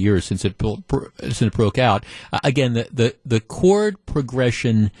couple of years since it broke out. Again, the chord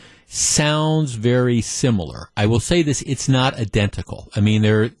progression sounds very similar. I will say this: it's not identical. I mean,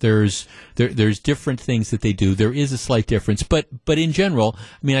 there's different things that they do. There is a slight difference, but in general,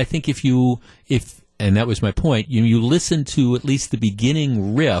 I mean, I think if and that was my point. You listen to at least the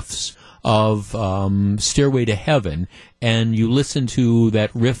beginning riffs of Stairway to Heaven, and you listen to that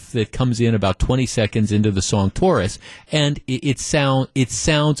riff that comes in about 20 seconds into the song Taurus, and it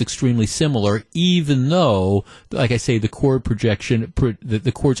sounds extremely similar, even though, like I say, the chord projection,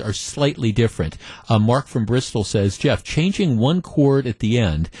 the chords are slightly different. Mark from Bristol says, Jeff, changing one chord at the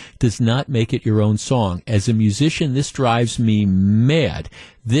end does not make it your own song. As a musician, this drives me mad.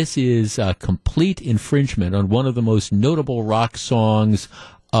 This is a complete infringement on one of the most notable rock songs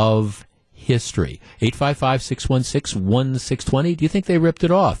of history. 855-616-1620. Do you think they ripped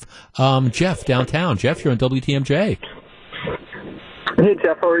it off? Jeff, downtown. Jeff, you're on WTMJ. Hey,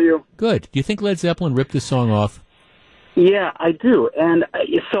 Jeff, how are you? Good. Do you think Led Zeppelin ripped this song off? Yeah, I do. And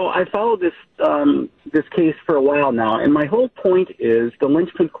so I followed this case for a while now, and my whole point is, the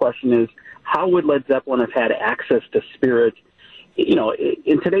linchpin question is, how would Led Zeppelin have had access to Spirit?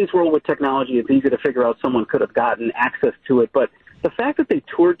 In today's world with technology, it's easy to figure out someone could have gotten access to it, but the fact that they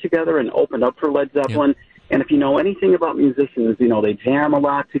toured together and opened up for Led Zeppelin, and if you know anything about musicians, they jam a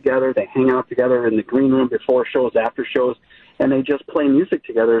lot together, they hang out together in the green room before shows, after shows, and they just play music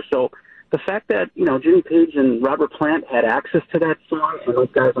together. So the fact that, Jimmy Page and Robert Plant had access to that song, and those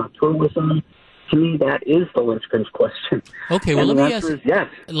guys on tour with them, to me, that is the linchpin question. Okay, well, let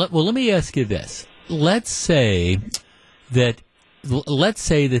me ask you this. Let's say that let's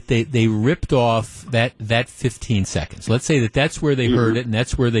say that they ripped off that 15 seconds. Let's say that that's where they heard it and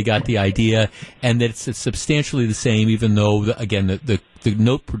that's where they got the idea, and that it's substantially the same, even though the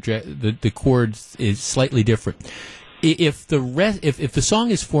note the chords is slightly different. If the song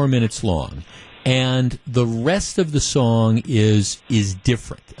is 4 minutes long and the rest of the song is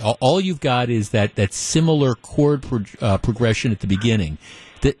different, all you've got is that similar chord progression at the beginning.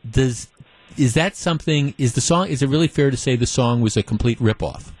 Is that something? Is it really fair to say the song was a complete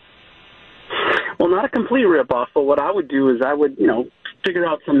ripoff? Well, not a complete ripoff, but what I would do is I would, figure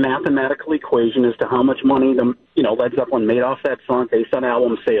out some mathematical equation as to how much money Led Zeppelin made off that song based on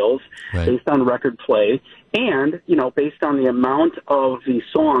album sales, right, based on record play, and based on the amount of the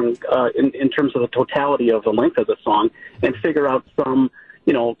song in terms of the totality of the length of the song, and figure out some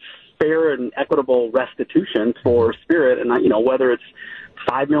fair and equitable restitution for Spirit, and whether it's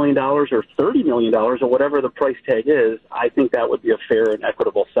 $5 million or $30 million or whatever the price tag is. I think that would be a fair and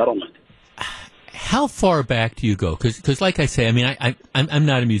equitable settlement. How far back do you go? Because like I say, I mean, I'm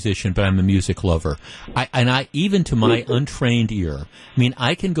not a musician, but I'm a music lover. I even to my untrained ear, I mean,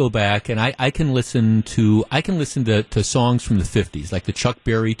 I can go back and I can listen to songs from the 50s, like the Chuck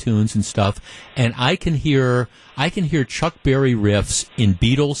Berry tunes and stuff, and I can hear Chuck Berry riffs in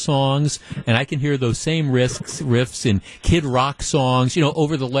Beatles songs, and I can hear those same riffs in Kid Rock songs,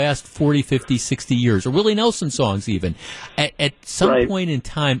 over the last 40, 50, 60 years, or Willie Nelson songs even. At some point in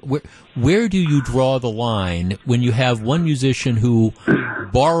time, where do you draw the line when you have one musician who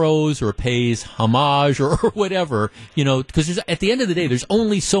borrows or pays homage or whatever, because at the end of the day, there's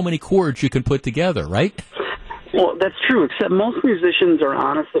only so many chords you can put together, right? Well, that's true, except most musicians are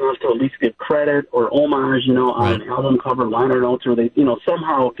honest enough to at least give credit or homage, on an album cover, liner notes, or they,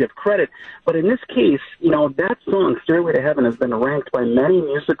 somehow give credit. But in this case, that song, Stairway to Heaven, has been ranked by many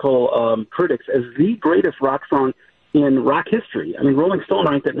musical critics as the greatest rock song in rock history. I mean, Rolling Stone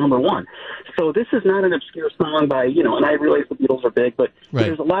ranked it #1. So this is not an obscure song by, and I realize the Beatles are big, but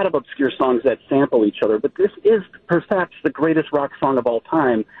there's a lot of obscure songs that sample each other. But this is perhaps the greatest rock song of all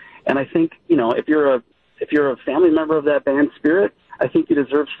time. And I think, if you're a family member of that band Spirit, I think you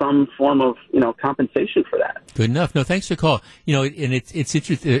deserve some form of, compensation for that. Good enough. No, thanks for the call. And it's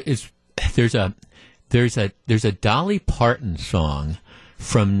interesting. There's a Dolly Parton song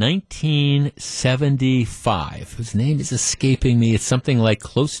from 1975. Whose name is escaping me. It's something like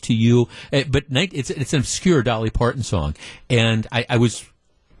Close to You, but it's an obscure Dolly Parton song. And I was,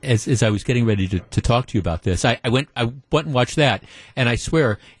 as I was getting ready to talk to you about this, I went and watched that, and I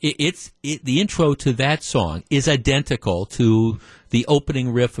swear the intro to that song is identical to the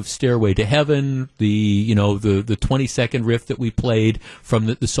opening riff of Stairway to Heaven, the 20-second riff that we played from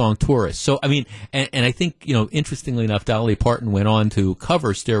the song Tourist. So I mean, and I think interestingly enough, Dolly Parton went on to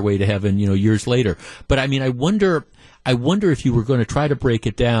cover Stairway to Heaven years later. But I mean, I wonder if you were going to try to break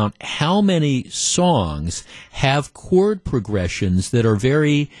it down, how many songs have chord progressions that are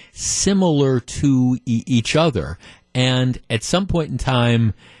very similar to each other, and at some point in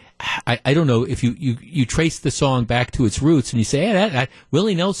time, I don't know if you trace the song back to its roots and you say, hey,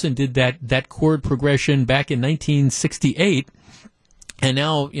 Willie Nelson did that chord progression back in 1968. And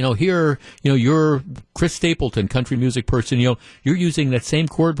now, here, you're Chris Stapleton, country music person, you're using that same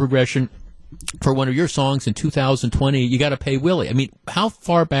chord progression for one of your songs in 2020. You got to pay Willie. I mean, how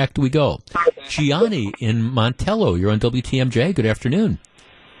far back do we go? Gianni in Montello, you're on WTMJ. Good afternoon.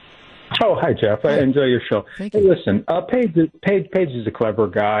 Oh, hi, Jeff. I enjoy your show. Thank you. Hey, listen, Page is a clever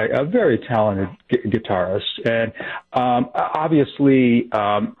guy, a very talented guitarist, and obviously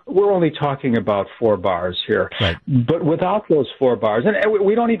we're only talking about 4 bars here. Right. But without those 4 bars, and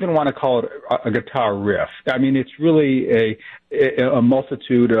we don't even want to call it a guitar riff. I mean, it's really a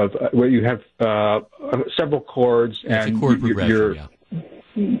multitude of where you have several chords, it's and a chord progression, and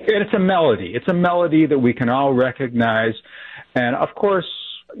it's a melody. It's a melody that we can all recognize, and of course,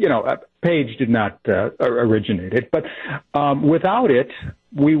 Page did not originate it, but without it,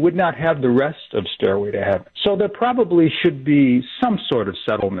 we would not have the rest of Stairway to Heaven. So there probably should be some sort of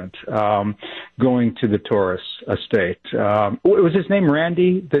settlement going to the Torres estate. Was his name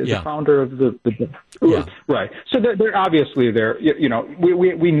Randy, the founder of the yeah. Right. So they're obviously there.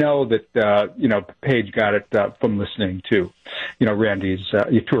 We know that Page got it from listening to Randy's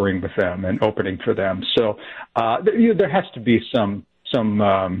touring with them and opening for them. So there has to be some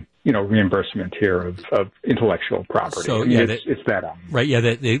reimbursement here of intellectual property. So, it's that. Right, yeah.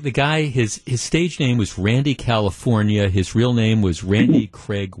 The guy, his stage name was Randy California. His real name was Randy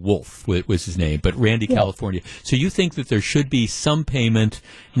Craig Wolf, was his name, but Randy California. So you think that there should be some payment,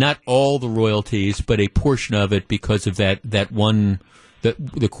 not all the royalties, but a portion of it because of that one, the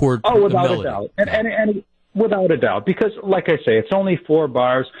chord. Oh, without the a doubt. And Without a doubt, because like I say, it's only 4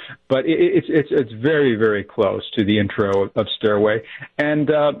 bars, but it's very, very close to the intro of Stairway. And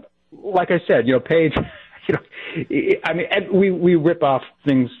like I said, Page, I mean, we rip off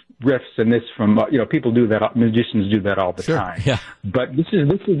riffs and this from people do that, musicians do that all the time. Yeah. But this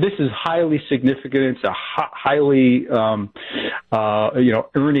is highly significant. It's a highly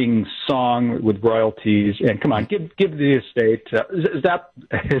earning song with royalties. And come on, give the estate. Zapp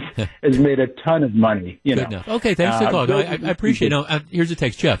has made a ton of money. Good enough. Okay, thanks for the call. No, I appreciate it. Here's a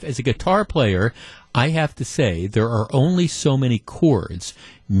text, Jeff. As a guitar player, I have to say there are only so many chords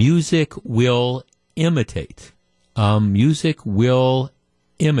music will imitate. Music will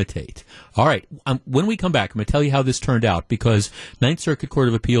imitate. All right. When we come back, I'm going to tell you how this turned out because Ninth Circuit Court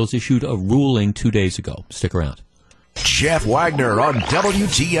of Appeals issued a ruling 2 days ago. Stick around. Jeff Wagner on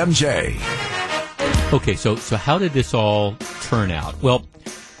WTMJ. Okay, so how did this all turn out? Well,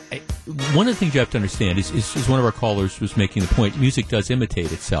 one of the things you have to understand is one of our callers was making the point, music does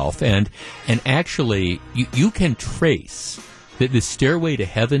imitate itself, and actually you can trace the Stairway to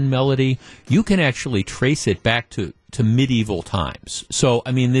Heaven melody, you can actually trace it back to medieval times. So,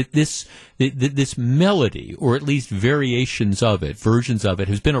 I mean, this melody, or at least variations of it, versions of it,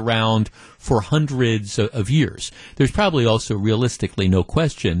 has been around for hundreds of years. There's probably also realistically no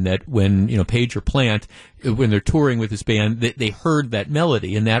question that when, Page or Plant, when they're touring with this band, they heard that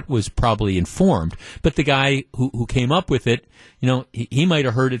melody, and that was probably informed. But the guy who came up with it, he might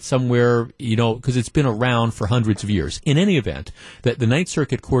have heard it somewhere, because it's been around for hundreds of years. In any event, that the Ninth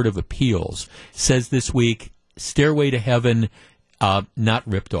Circuit Court of Appeals says this week, Stairway to Heaven, not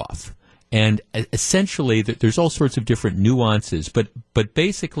ripped off. And essentially, there's all sorts of different nuances, but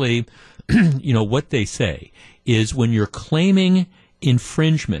basically, what they say is when you're claiming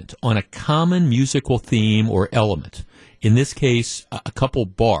infringement on a common musical theme or element, in this case, a couple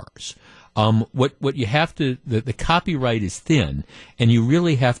bars, what you have to, the copyright is thin, and you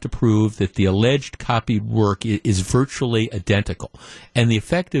really have to prove that the alleged copied work is virtually identical. And the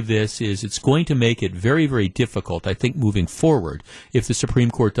effect of this is it's going to make it very, very difficult, I think, moving forward, if the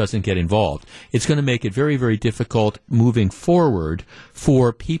Supreme Court doesn't get involved. It's going to make it very, very difficult moving forward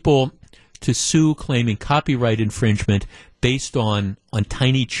for people to sue claiming copyright infringement based on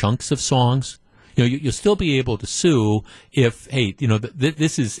tiny chunks of songs. You'll still be able to sue if, hey,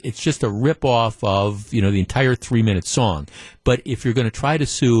 it's just a rip-off of, the entire 3-minute song. But if you're going to try to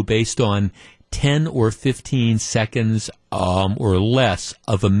sue based on 10 or 15 seconds or less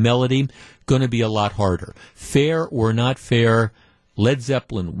of a melody, going to be a lot harder. Fair or not fair, Led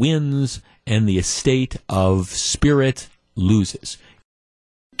Zeppelin wins, and the estate of Spirit loses.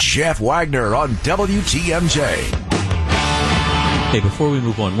 Jeff Wagner on WTMJ. Hey, before we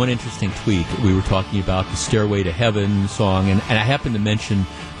move on, one interesting tweet. We were talking about the Stairway to Heaven song, and I happened to mention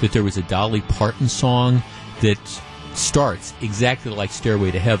that there was a Dolly Parton song that starts exactly like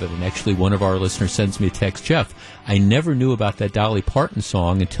Stairway to Heaven. And actually, one of our listeners sends me a text, Jeff, I never knew about that Dolly Parton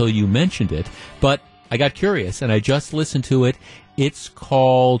song until you mentioned it, but I got curious, and I just listened to it. It's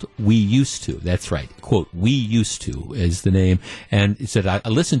called We Used To. That's right. Quote, We Used To is the name. And it said, I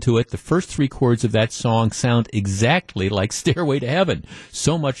listened to it. The first 3 chords of that song sound exactly like Stairway to Heaven.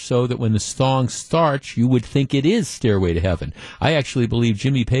 So much so that when the song starts, you would think it is Stairway to Heaven. I actually believe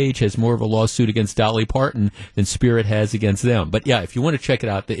Jimmy Page has more of a lawsuit against Dolly Parton than Spirit has against them. But yeah, if you want to check it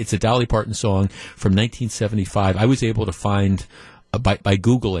out, it's a Dolly Parton song from 1975. I was able to find by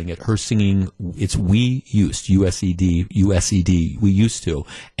Googling it, her singing, it's We Used, U-S-E-D, We Used To.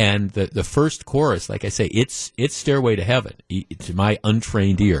 And the first chorus, like I say, it's Stairway to Heaven, to my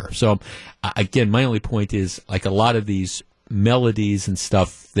untrained ear. So, again, my only point is, like a lot of these melodies and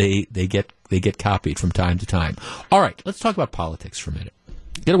stuff, they get copied from time to time. All right, let's talk about politics for a minute.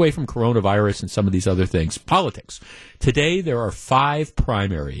 Get away from coronavirus and some of these other things. Politics. Today there are 5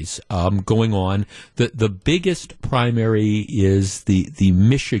 primaries going on. The biggest primary is the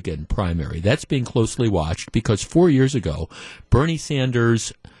Michigan primary. That's being closely watched because 4 years ago, Bernie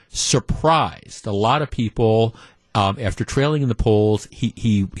Sanders surprised a lot of people after trailing in the polls.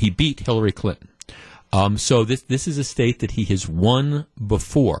 He beat Hillary Clinton. So this is a state that he has won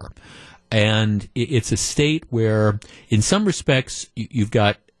before. And it's a state where, in some respects, you've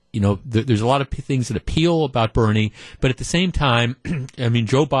got, there's a lot of things that appeal about Bernie, but at the same time, I mean,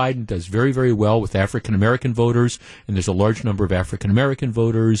 Joe Biden does very, very well with African-American voters, and there's a large number of African-American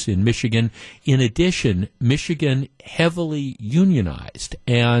voters in Michigan. In addition, Michigan heavily unionized,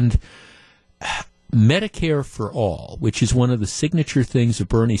 and Medicare for All, which is one of the signature things of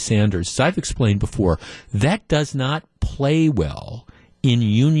Bernie Sanders, as I've explained before, that does not play well in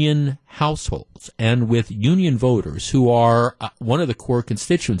union households and with union voters who are one of the core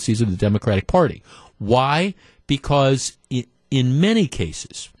constituencies of the Democratic Party. Why? Because in many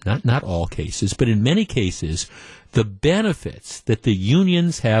cases, not all cases, but in many cases, the benefits that the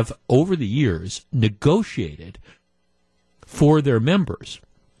unions have over the years negotiated for their members,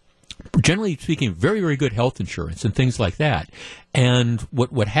 generally speaking, very, very good health insurance and things like that. And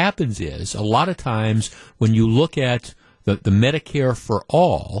what happens is, a lot of times when you look at the Medicare for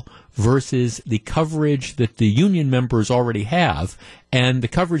all versus the coverage that the union members already have, and the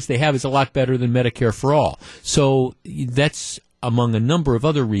coverage they have is a lot better than Medicare for all. So that's among a number of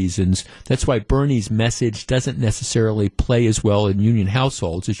other reasons. That's why Bernie's message doesn't necessarily play as well in union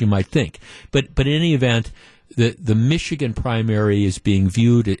households as you might think. But in any event, the Michigan primary is being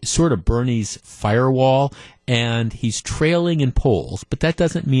viewed as sort of Bernie's firewall, and he's trailing in polls. But that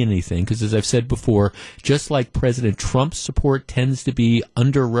doesn't mean anything, because as I've said before, just like President Trump's support tends to be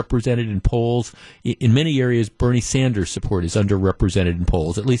underrepresented in polls, in many areas Bernie Sanders' support is underrepresented in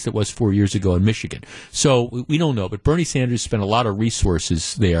polls. At least it was 4 years ago in Michigan. So we don't know, but Bernie Sanders spent a lot of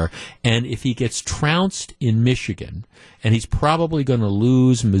resources there, and if he gets trounced in Michigan, and he's probably going to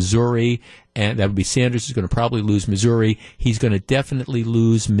lose Missouri, and that would be Sanders is going to probably lose Missouri. He's going to definitely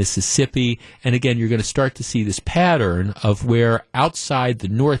lose Mississippi. And again, you're going to start to see this pattern of where outside the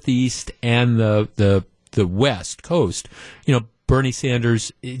Northeast and the West Coast, Bernie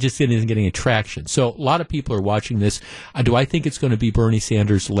Sanders just isn't getting any traction. So a lot of people are watching this. Do I think it's going to be Bernie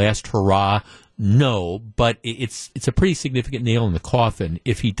Sanders' last hurrah? No, but it's a pretty significant nail in the coffin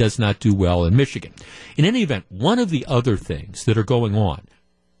if he does not do well in Michigan. In any event, one of the other things that are going on,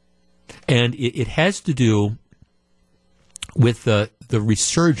 and it has to do with the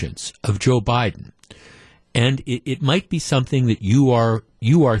resurgence of Joe Biden, and it might be something that you are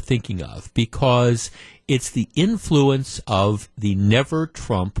thinking of, because it's the influence of the Never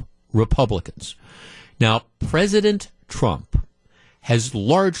Trump Republicans. Now, President Trump has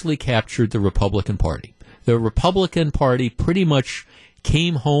largely captured the Republican Party. The Republican Party pretty much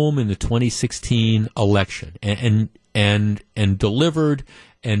came home in the 2016 election and delivered,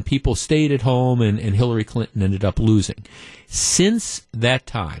 and people stayed at home, and Hillary Clinton ended up losing. Since that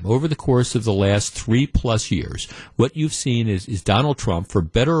time, over the course of the last 3+ years, what you've seen is Donald Trump, for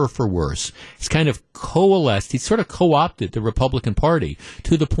better or for worse, has kind of coalesced, he's sort of co-opted the Republican Party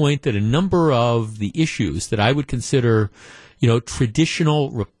to the point that a number of the issues that I would consider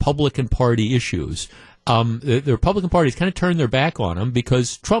traditional Republican Party issues, the Republican Party has kind of turned their back on them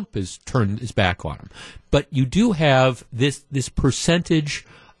because Trump has turned his back on them. But you do have this percentage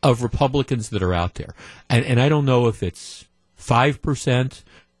of Republicans that are out there. And I don't know if it's 5%,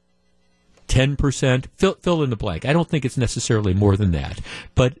 10%, fill in the blank. I don't think it's necessarily more than that.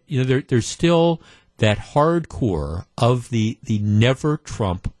 But there's still that hardcore of the Never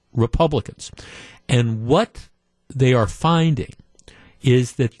Trump Republicans. And what they are finding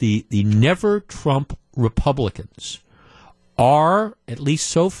is that the Never Trump Republicans are, at least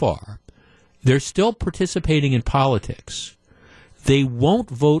so far, they're still participating in politics. They won't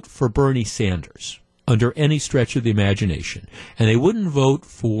vote for Bernie Sanders under any stretch of the imagination, and they wouldn't vote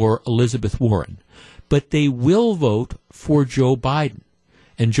for Elizabeth Warren, but they will vote for Joe Biden.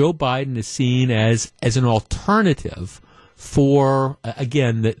 And Joe Biden is seen as an alternative for,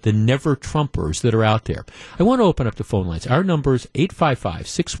 again, the never-Trumpers that are out there. I want to open up the phone lines. Our number is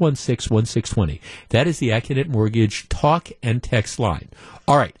 855-616-1620. That is the Accunet Mortgage talk and text line.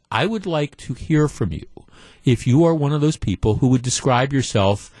 All right, I would like to hear from you if you are one of those people who would describe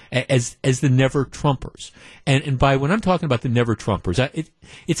yourself as the never-Trumpers. And by when I'm talking about the never-Trumpers,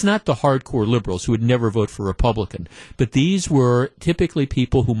 it's not the hardcore liberals who would never vote for Republican, but these were typically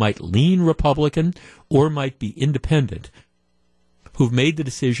people who might lean Republican or might be independent, who've made the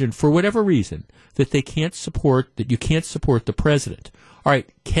decision for whatever reason that you can't support the president. All right,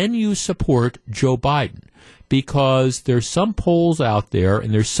 can you support Joe Biden? Because there's some polls out there,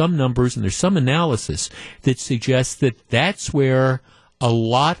 and there's some numbers, and there's some analysis that suggests that that's where a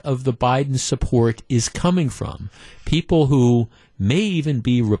lot of the Biden support is coming from. People who may even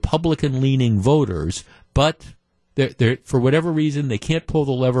be Republican-leaning voters, but they're for whatever reason, they can't pull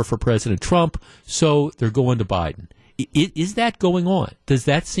the lever for President Trump, so they're going to Biden. Is that going on? Does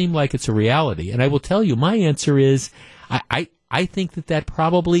that seem like it's a reality? And I will tell you, my answer is I think that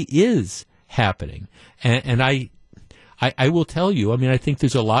probably is happening. And I will tell you, I think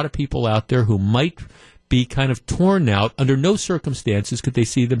there's a lot of people out there who might be kind of torn out. Under no circumstances could they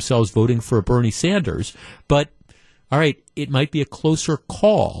see themselves voting for Bernie Sanders. But, all right, it might be a closer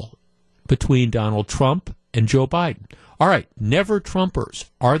call between Donald Trump and Joe Biden. All right, never Trumpers.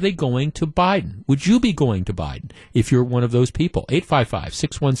 Are they going to Biden? Would you be going to Biden if you're one of those people?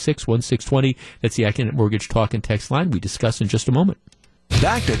 855-616-1620. That's the Accident Mortgage Talk and Text line. We discuss in just a moment.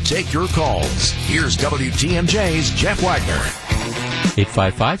 Back to take your calls. Here's WTMJ's Jeff Wagner.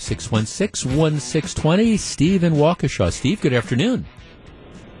 855-616-1620. Steve in Waukesha. Steve, good afternoon.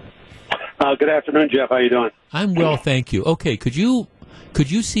 Good afternoon, Jeff. How you doing? I'm well, thank you. Okay, could you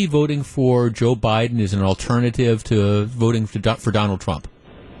see voting for Joe Biden as an alternative to voting for Donald Trump?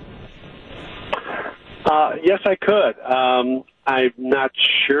 Yes, I could. I'm not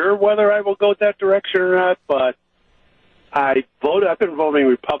sure whether I will go that direction or not, but I've been voting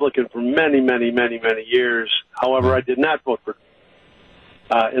Republican for many, many, many, many years. However, I did not vote for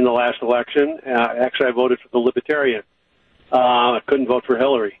in the last election. Actually, I voted for the Libertarian. I couldn't vote for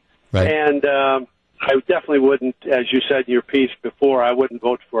Hillary. Right. And I definitely wouldn't, as you said in your piece before, I wouldn't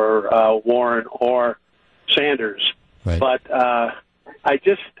vote for Warren or Sanders. Right. But I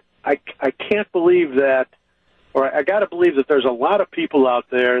can't believe that, or I got to believe that there's a lot of people out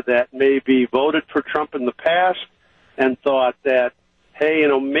there that maybe voted for Trump in the past and thought that, hey,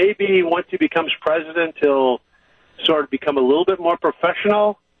 maybe once he becomes president, he'll sort of become a little bit more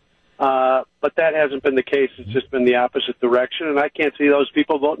professional. But that hasn't been the case. It's just been the opposite direction, and I can't see those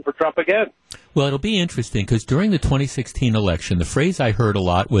people voting for Trump again. Well, it'll be interesting because during the 2016 election, the phrase I heard a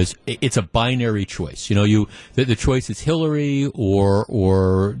lot was it's a binary choice. The choice is Hillary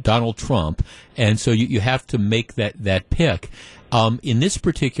or Donald Trump, and so you have to make that pick. In this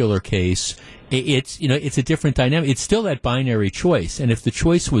particular case, it's a different dynamic. It's still that binary choice, and if the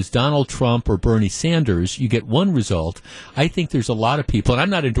choice was Donald Trump or Bernie Sanders, you get one result. I think there's a lot of people, and I'm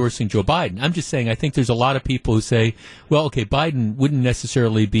not endorsing Joe Biden. I'm just saying I think there's a lot of people who say, well, okay, Biden wouldn't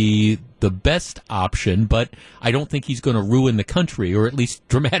necessarily be the best option, but I don't think he's going to ruin the country or at least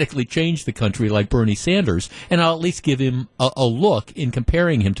dramatically change the country like Bernie Sanders, and I'll at least give him a look in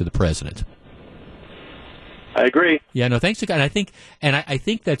comparing him to the president. I agree. Yeah, no, thanks again. I think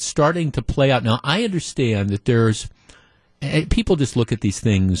that's starting to play out now. I understand that there's people just look at these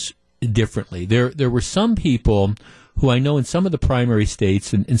things differently. There were some people who I know in some of the primary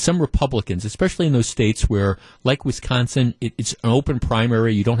states and some Republicans, especially in those states where, like Wisconsin, it's an open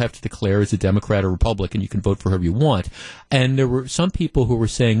primary. You don't have to declare as a Democrat or Republican. You can vote for whoever you want. And there were some people who were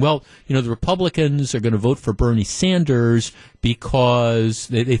saying, well, the Republicans are going to vote for Bernie Sanders because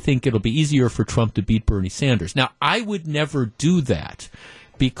they think it'll be easier for Trump to beat Bernie Sanders. Now, I would never do that.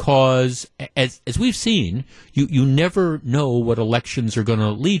 Because, as we've seen, you never know what elections are going to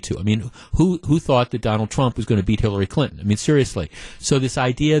lead to. I mean, who thought that Donald Trump was going to beat Hillary Clinton? I mean, seriously. So this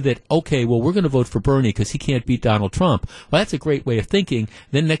idea that, okay, well, we're going to vote for Bernie because he can't beat Donald Trump, well, that's a great way of thinking.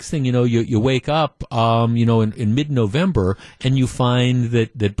 Then next thing you know, you wake up, in mid-November, and you find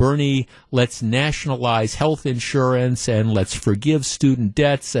that Bernie lets nationalize health insurance and let's forgive student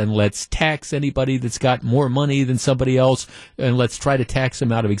debts and let's tax anybody that's got more money than somebody else and let's try to tax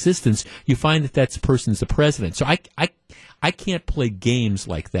them out of existence. You find that person's the president. So I can't play games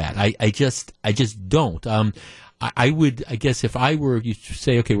like that. I just don't. I guess if I were you to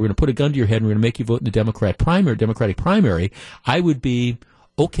say, okay, we're going to put a gun to your head and we're going to make you vote in the Democratic primary, I would be,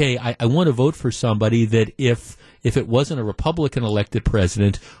 okay, I want to vote for somebody that if it wasn't a Republican elected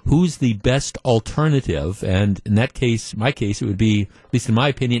president, who's the best alternative? And in that case, my case, it would be, at least in my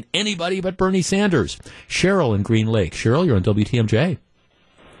opinion, anybody but Bernie Sanders. Cheryl in Green Lake. Cheryl, you're on WTMJ.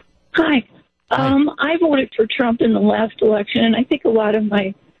 Hi. I voted for Trump in the last election, and I think a lot of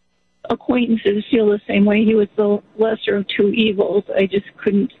my acquaintances feel the same way. He was the lesser of two evils. I just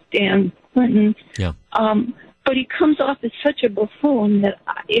couldn't stand Clinton. Yeah. But he comes off as such a buffoon that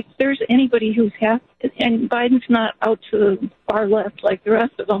if there's anybody who's and Biden's not out to the far left like the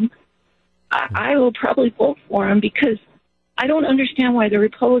rest of them, I will probably vote for him because I don't understand why the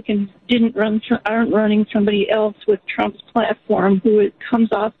Republicans aren't running somebody else with Trump's platform who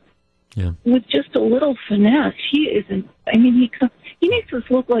comes off with just a little finesse. He isn't. I mean, he makes us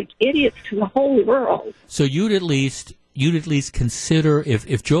look like idiots to the whole world. So you'd at least consider,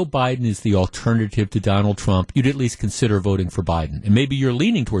 if Joe Biden is the alternative to Donald Trump, you'd at least consider voting for Biden. And maybe you're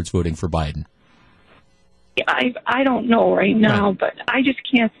leaning towards voting for Biden. I don't know right now, but I just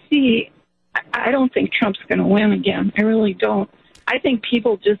can't see. I don't think Trump's going to win again. I really don't. I think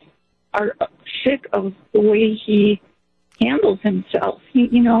people just are sick of the way he handles himself.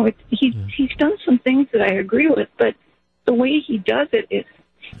 He's done some things that I agree with, but the way he does it is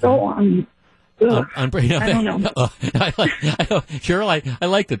so I don't know. Cheryl, I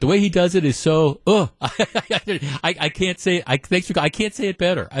like that. The way he does it is so. I can't say. I can't say it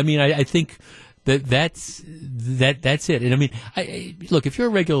better. I mean, I think That's it. And I mean, look, if you're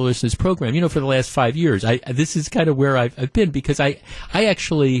a regular listener to this program, for the last 5 years, this is kind of where I've been, because I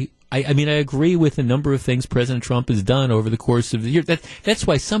agree with a number of things President Trump has done over the course of the year. That's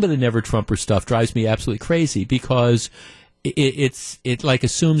why some of the Never Trumper stuff drives me absolutely crazy, because it like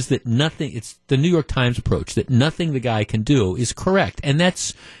assumes that nothing. It's the New York Times approach that nothing the guy can do is correct, and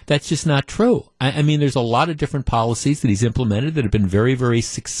that's just not true. I mean, there's a lot of different policies that he's implemented that have been very, very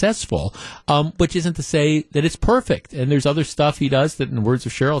successful, which isn't to say that it's perfect. And there's other stuff he does that, in the words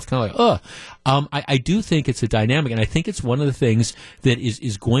of Cheryl, it's kind of like, I do think it's a dynamic, and I think it's one of the things that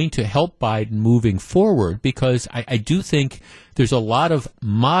is going to help Biden moving forward, because I do think there's a lot of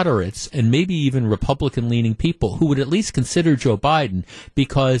moderates and maybe even Republican-leaning people who would at least consider Joe Biden,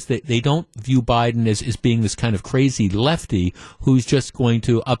 because they don't view Biden as being this kind of crazy lefty who's just going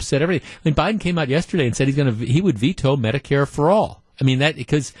to upset everything. I mean, Biden came out yesterday and said he would veto Medicare for all. I mean, that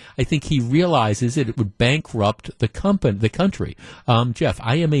because I think he realizes it would bankrupt the country. Jeff,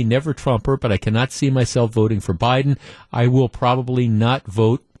 I am a never Trumper, but I cannot see myself voting for Biden. I will probably not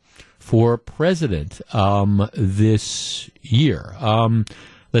vote for president this year.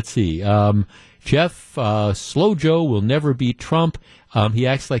 Let's see. Jeff, Slow Joe will never beat Trump. He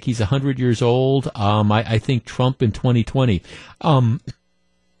acts like he's 100 years old. I think Trump in 2020.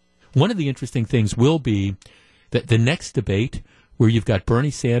 One of the interesting things will be that the next debate, where you've got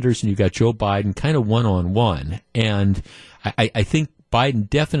Bernie Sanders and you've got Joe Biden kind of one-on-one. And I think Biden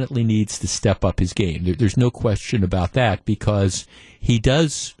definitely needs to step up his game. There's no question about that, because he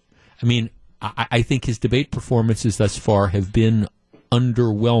does. I mean, I think his debate performances thus far have been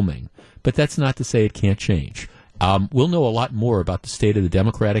underwhelming, but that's not to say it can't change. We'll know a lot more about the state of the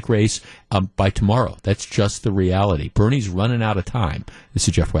Democratic race by tomorrow. That's just the reality. Bernie's running out of time. This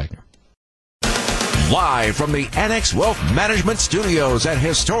is Jeff Wagner. Live from the Annex Wealth Management Studios at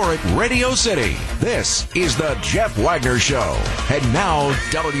historic Radio City, this is the Jeff Wagner Show. And now,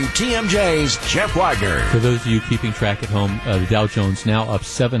 WTMJ's Jeff Wagner. For those of you keeping track at home, the Dow Jones now up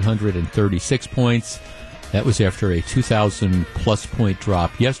 736 points. That was after a 2,000-plus point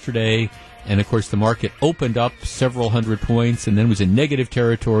drop yesterday. And, of course, the market opened up several hundred points and then was in negative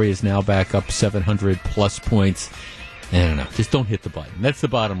territory, is now back up 700-plus points. I don't know. Just don't hit the button. That's the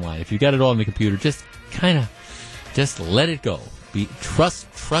bottom line. If you got it all on the computer, just let it go.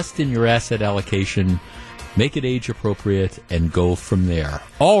 Trust in your asset allocation, make it age appropriate, and go from there.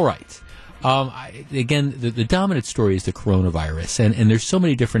 All right. Again, the dominant story is the coronavirus, and there's so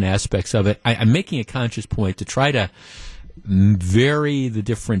many different aspects of it. I'm making a conscious point to try to vary the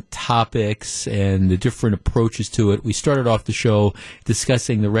different topics and the different approaches to it. We started off the show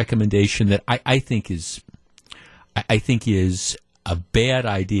discussing the recommendation that I think is a bad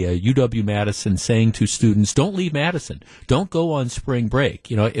idea. UW-Madison saying to students, don't leave Madison. Don't go on spring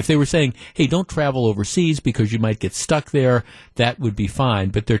break. If they were saying, hey, don't travel overseas because you might get stuck there, that would be fine.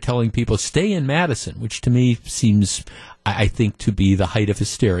 But they're telling people, stay in Madison, which to me seems, I think, to be the height of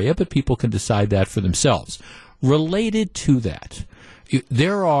hysteria, but people can decide that for themselves. Related to that,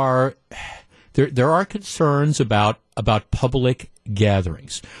 there are concerns about public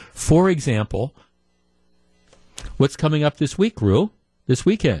gatherings. For example, what's coming up this week, Rue? This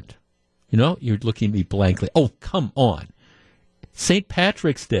weekend? You're looking at me blankly. Oh, come on. St.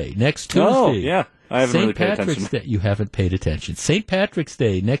 Patrick's Day next Tuesday. Oh, yeah. I haven't really paid attention. St. Patrick's Day. You haven't paid attention. St. Patrick's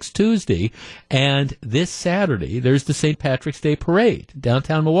Day next Tuesday, and this Saturday, there's the St. Patrick's Day Parade,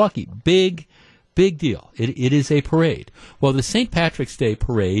 downtown Milwaukee. Big deal. It is a parade. Well, the St. Patrick's Day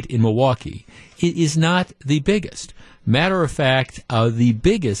Parade in Milwaukee is not the biggest. Matter of fact, the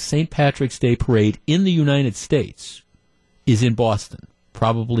biggest St. Patrick's Day parade in the United States is in Boston.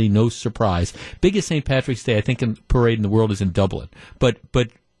 Probably no surprise. Biggest St. Patrick's Day, I think, parade in the world is in Dublin. But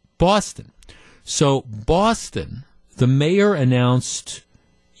Boston. So Boston, the mayor announced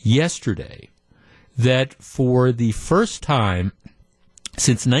yesterday that for the first time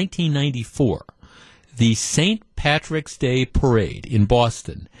since 1994, the St. Patrick's Day parade in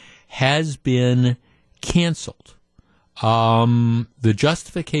Boston has been canceled. The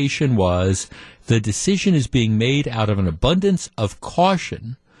justification was the decision is being made out of an abundance of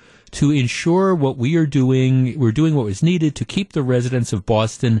caution to ensure what we're doing what was needed to keep the residents of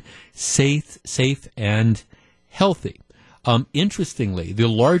Boston safe and healthy. Interestingly, the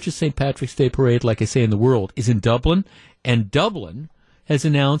largest St. Patrick's Day parade, like I say, in the world is in Dublin, and Dublin has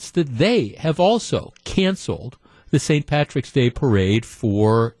announced that they have also canceled the St. Patrick's Day parade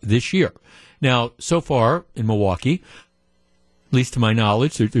for this year. Now, so far in Milwaukee, at least to my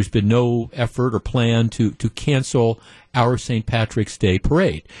knowledge, there's been no effort or plan to cancel our St. Patrick's Day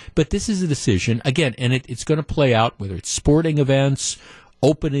parade. But this is a decision, again, and it's going to play out, whether it's sporting events,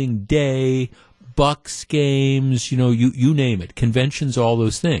 opening day, Bucks games, you name it, conventions, all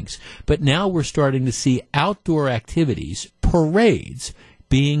those things. But now we're starting to see outdoor activities, parades,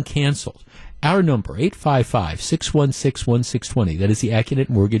 being canceled. Our number, 855-616-1620. That is the Accident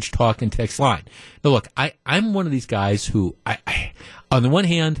Mortgage Talk and Text line. Now, look, I'm one of these guys who, on the one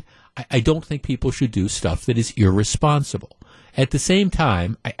hand, I don't think people should do stuff that is irresponsible. At the same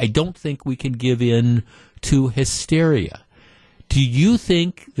time, I don't think we can give in to hysteria. Do you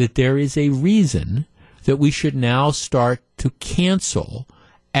think that there is a reason that we should now start to cancel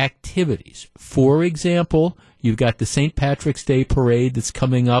activities? For example, you've got the St. Patrick's Day parade that's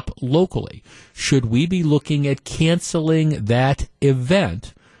coming up locally. Should we be looking at canceling that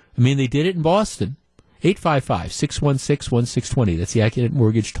event? I mean, they did it in Boston. 855-616-1620. That's the Accident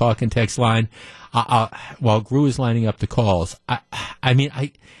Mortgage Talk and Text line. While Gru is lining up the calls,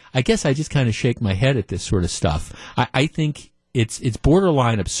 I guess I just kind of shake my head at this sort of stuff. I think it's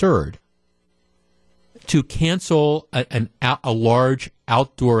borderline absurd to cancel a large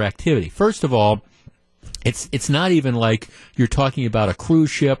outdoor activity. First of all, it's not even like you're talking about a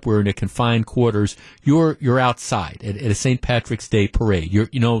cruise ship. We're in a confined quarters. You're outside at a St. Patrick's Day parade.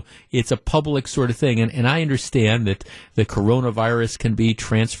 It's a public sort of thing. And I understand that the coronavirus can be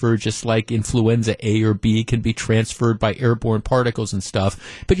transferred just like influenza A or B can be transferred by airborne particles and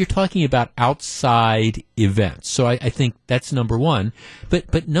stuff. But you're talking about outside events. So I think that's number one.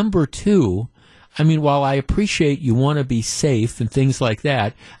 But number two, I mean, while I appreciate you want to be safe and things like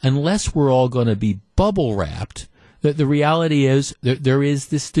that, unless we're all going to be bubble wrapped, the reality is there is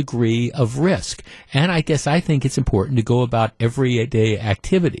this degree of risk. And I think it's important to go about everyday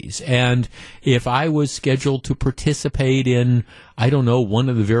activities. And if I was scheduled to participate in, I don't know, one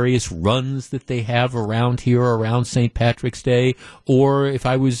of the various runs that they have around here around St. Patrick's Day, or if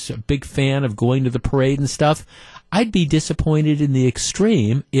I was a big fan of going to the parade and stuff, I'd be disappointed in the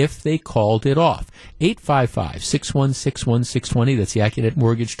extreme if they called it off. 855-616-1620. That's the Accident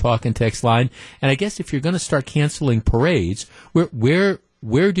Mortgage Talk and Text line. And I guess if you're going to start canceling parades, where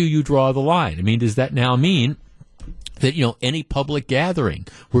do you draw the line? I mean, does that now mean that, any public gathering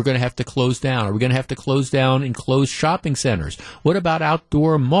we're going to have to close down? Are we going to have to close down enclosed shopping centers? What about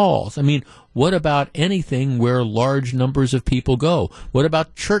outdoor malls? I mean, what about anything where large numbers of people go? What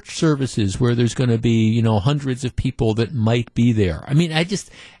about church services where there's going to be, hundreds of people that might be there? I mean, at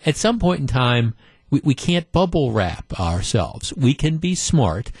some point in time, we can't bubble wrap ourselves. We can be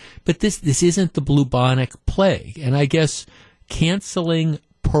smart, but this isn't the bubonic plague. And I guess canceling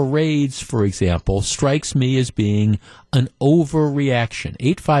parades, for example, strikes me as being an overreaction.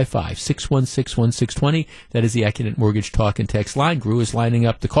 855-616-1620. That is the Accident Mortgage Talk and Text line. Gru is lining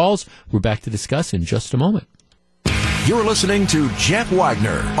up the calls. We're back to discuss in just a moment. You're listening to Jeff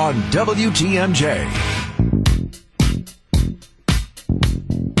Wagner on WTMJ.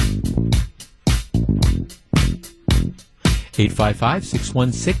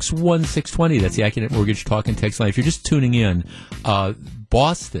 855-616-1620. That's the Accident Mortgage Talk and Text line. If you're just tuning in,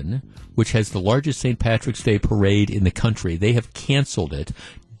 Boston, which has the largest St. Patrick's Day parade in the country, they have canceled it.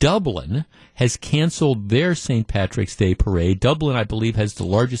 Dublin has canceled their St. Patrick's Day parade. Dublin, I believe, has the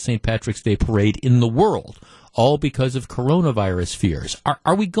largest St. Patrick's Day parade in the world, all because of coronavirus fears.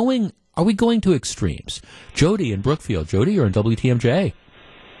 Are we going to extremes? Jody in Brookfield. Jody, you're on WTMJ.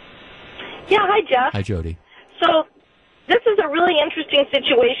 Yeah, hi, Jeff. Hi, Jody. So this is a really interesting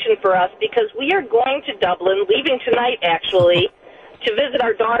situation for us because we are going to Dublin, leaving tonight, actually, to visit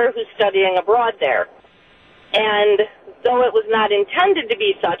our daughter who's studying abroad there. And though it was not intended to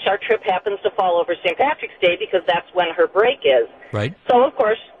be such, our trip happens to fall over St. Patrick's Day because that's when her break is. Right. So, of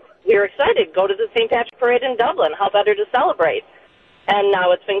course, we were excited. Go to the St. Patrick's Parade in Dublin. How better to celebrate? And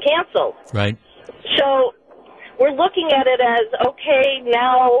now it's been canceled. Right. So we're looking at it as, okay,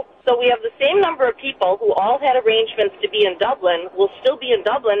 now, so we have the same number of people who all had arrangements to be in Dublin will still be in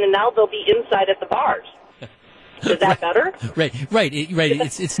Dublin, and now they'll be inside at the bars. Is that better? Right.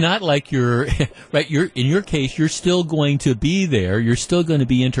 It's not like you're right. You're in your case. You're still going to be there. You're still going to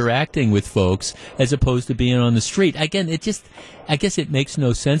be interacting with folks as opposed to being on the street. Again, I guess it makes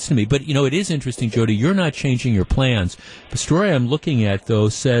no sense to me. But it is interesting, Jody. You're not changing your plans. The story I'm looking at, though,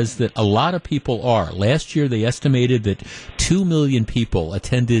 says that a lot of people are. Last year, they estimated that 2 million people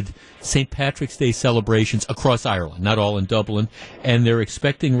attended St. Patrick's Day celebrations across Ireland, not all in Dublin, and they're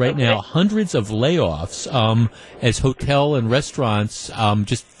expecting right now hundreds of layoffs as hotel and restaurants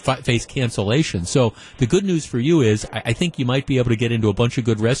just face cancellation. So the good news for you is I think you might be able to get into a bunch of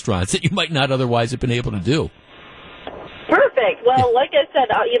good restaurants that you might not otherwise have been able to do. Perfect. Well, like I said,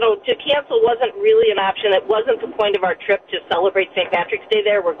 to cancel wasn't really an option. It wasn't the point of our trip to celebrate St. Patrick's Day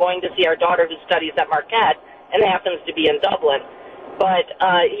there. We're going to see our daughter who studies at Marquette and happens to be in Dublin. But,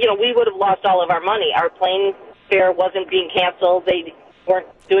 we would have lost all of our money. Our plane fare wasn't being canceled. They weren't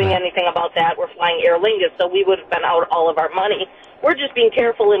doing anything about that. We're flying Aer Lingus, so we would have been out all of our money. We're just being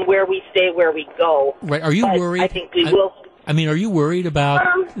careful in where we stay, where we go. Right. Are you worried? I think we will. I mean, are you worried about...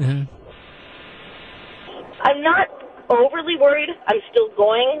 I'm not overly worried. I'm still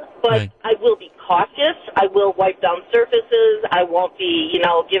going, but I will be cautious. I will wipe down surfaces. I won't be,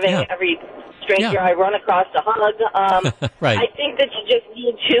 giving every stranger I run across a hug. Right. I think that you just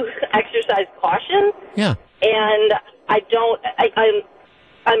need to exercise caution. Yeah. And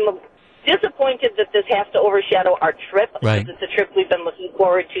I'm disappointed that this has to overshadow our trip. Right. Because it's a trip we've been looking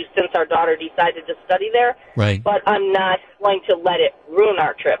forward to since our daughter decided to study there. Right. But I'm not going to let it ruin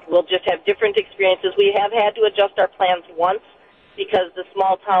our trip. We'll just have different experiences. We have had to adjust our plans once because the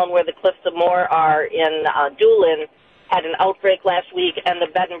small town where the Cliffs of Moher are in Doolin had an outbreak last week, and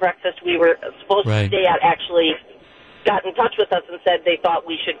the bed and breakfast we were supposed to stay at actually got in touch with us and said they thought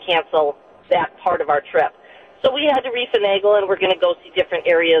we should cancel that part of our trip. So we had to refinagle, and we're going to go see different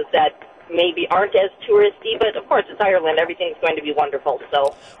areas that maybe aren't as touristy, but of course it's Ireland. Everything's going to be wonderful.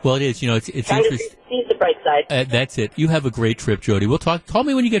 So, well, it is. It's interesting. See the bright side. That's it. You have a great trip, Jody. We'll talk. Call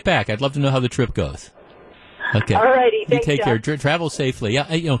me when you get back. I'd love to know how the trip goes. Okay. All righty. You Thanks, take Jeff. care. Travel safely.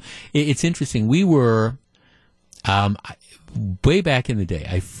 Yeah. It's interesting. We were. Way back in the day,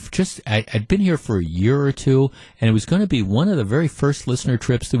 I'd been here for a year or two, and it was going to be one of the very first listener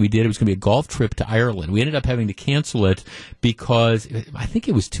trips that we did. It was going to be a golf trip to Ireland. We ended up having to cancel it because, I think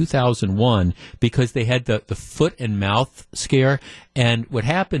it was 2001, because they had the foot and mouth scare. And what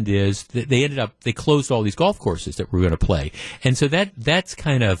happened is that they closed all these golf courses that we were going to play. And so that's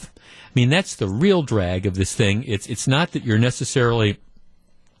kind of, that's the real drag of this thing. It's not that you're necessarily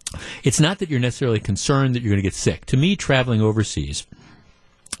concerned that you're going to get sick. To me, traveling overseas,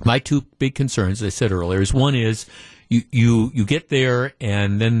 my two big concerns, as I said earlier, is one is you get there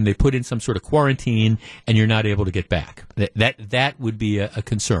and then they put in some sort of quarantine and you're not able to get back. That would be a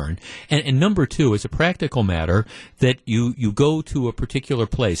concern. And number two, as a practical matter, that you go to a particular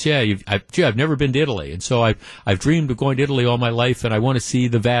place. Yeah, I've never been to Italy, and so I've dreamed of going to Italy all my life, and I want to see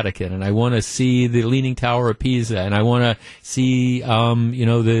the Vatican, and I want to see the Leaning Tower of Pisa, and I want to see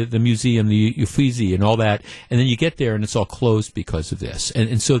the museum, the Uffizi, and all that. And then you get there and it's all closed because of this.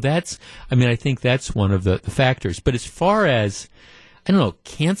 And so that's, I think that's one of the factors. But as far as,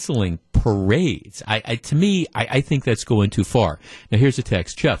 canceling parades, to me, I think that's going too far. Now, here's a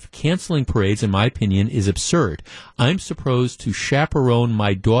text. Jeff, canceling parades, in my opinion, is absurd. I'm supposed to chaperone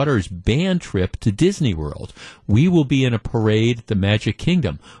my daughter's band trip to Disney World. We will be in a parade at the Magic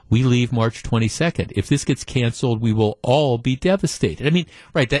Kingdom. We leave March 22nd. If this gets canceled, we will all be devastated.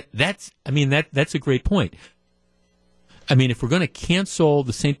 That's a great point. If we're going to cancel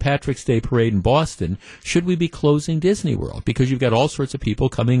the St. Patrick's Day parade in Boston, should we be closing Disney World? Because you've got all sorts of people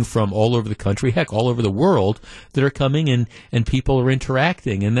coming from all over the country, heck, all over the world, that are coming and people are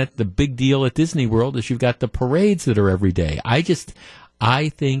interacting. And that the big deal at Disney World is you've got the parades that are every day. I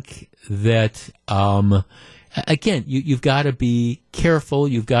think that, again, you've got to be careful.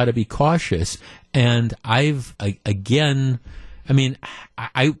 You've got to be cautious. And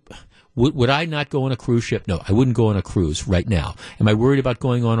Would I not go on a cruise ship? No, I wouldn't go on a cruise right now. Am I worried about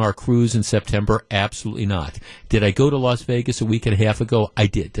going on our cruise in September? Absolutely not. Did I go to Las Vegas a week and a half ago? I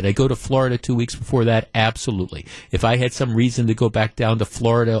did. Did I go to Florida 2 weeks before that? Absolutely. If I had some reason to go back down to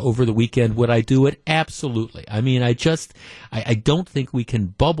Florida over the weekend, would I do it? Absolutely. I don't think we can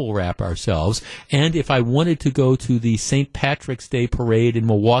bubble wrap ourselves. And if I wanted to go to the St. Patrick's Day parade in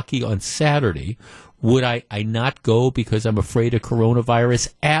Milwaukee on Saturday, would I not go because I'm afraid of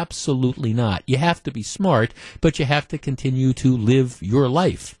coronavirus? Absolutely not. You have to be smart, but you have to continue to live your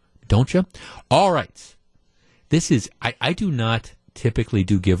life, don't you? All right. I do not typically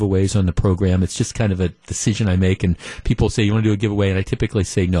do giveaways on the program. It's just kind of a decision I make, and people say, you want to do a giveaway? And I typically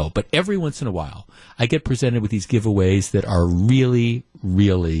say no. But every once in a while, I get presented with these giveaways that are really,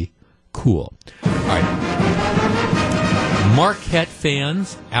 really cool. All right. Marquette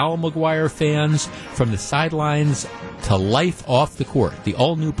fans, Al McGuire fans, from the sidelines to life off the court. The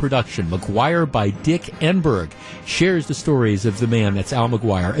all-new production, McGuire by Dick Enberg, shares the stories of the man, that's Al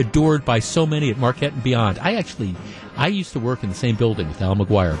McGuire, adored by so many at Marquette and beyond. I used to work in the same building with Al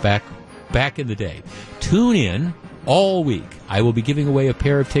McGuire back in the day. Tune in all week I will be giving away a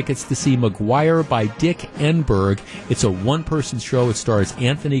pair of tickets to see Maguire by Dick Enberg. It's a one-person show. It stars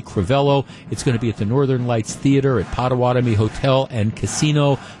Anthony Crivello. It's going to be at the Northern Lights Theater at Potawatomi Hotel and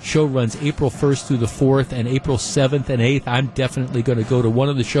Casino. Show runs April 1st through the 4th and April 7th and 8th. I'm definitely going to go to one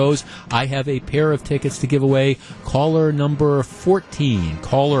of the shows. I have a pair of tickets to give away. Caller number 14.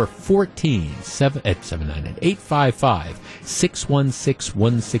 Caller 14 at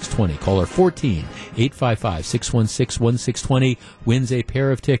 855-616-1620. Caller 14 855-616-1620 wins a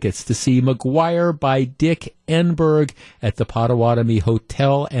pair of tickets to see Maguire by Dick Enberg at the Potawatomi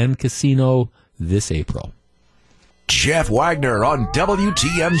Hotel and Casino this April. Jeff Wagner on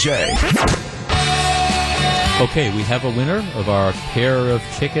WTMJ. Okay, we have a winner of our pair of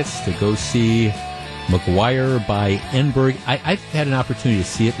tickets to go see Maguire by Enberg. I've had an opportunity to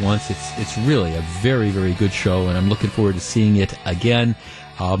see it once. It's really a very, very good show, and I'm looking forward to seeing it again.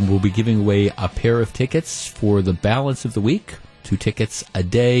 We'll be giving away a pair of tickets for the balance of the week. 2 tickets a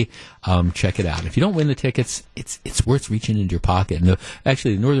day. Check it out. If you don't win the tickets, it's worth reaching into your pocket. And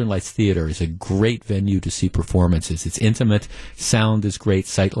actually, the Northern Lights Theater is a great venue to see performances. It's intimate. Sound is great.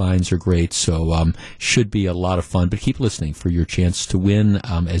 Sight lines are great. So should be a lot of fun. But keep listening for your chance to win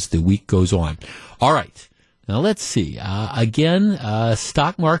as the week goes on. All right. Now let's see. Again,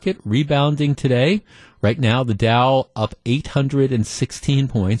 stock market rebounding today. Right now, the Dow up 816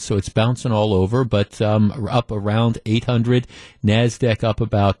 points, so it's bouncing all over, but up around 800. NASDAQ up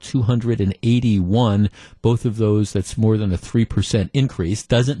about 281. Both of those, that's more than a 3% increase.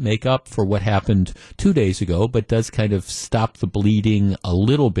 Doesn't make up for what happened 2 days ago, but does kind of stop the bleeding a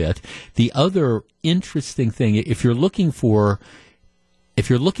little bit. The other interesting thing, if you're looking for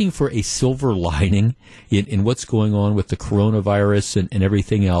a silver lining in what's going on with the coronavirus and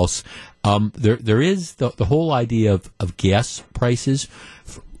everything else, there is the whole idea of gas prices.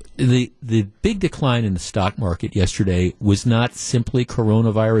 The big decline in the stock market yesterday was not simply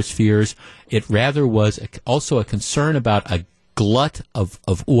coronavirus fears. It rather was also a concern about a glut of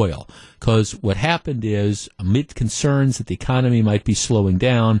oil. Because what happened is, amid concerns that the economy might be slowing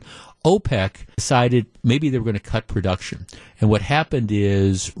down, OPEC decided maybe they were going to cut production. And what happened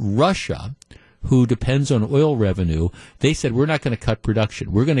is Russia, who depends on oil revenue, they said, we're not going to cut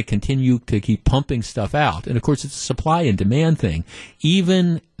production. We're going to continue to keep pumping stuff out. And, of course, it's a supply and demand thing.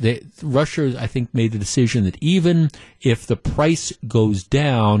 Russia, I think, made the decision that even if the price goes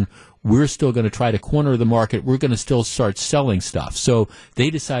down, we're still going to try to corner the market. We're going to still start selling stuff. So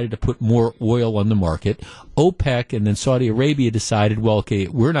they decided to put more oil on the market. OPEC and then Saudi Arabia decided, well, okay,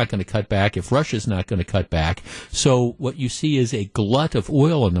 we're not going to cut back if Russia's not going to cut back. So what you see is a glut of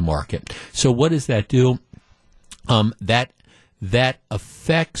oil on the market. So what does that do? That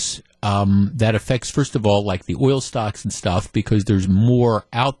affects first of all, like the oil stocks and stuff, because there's more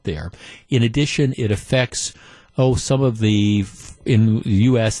out there. In addition, it affects some of in the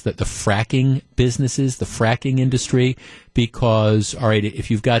U.S., the fracking businesses, the fracking industry, because, all right,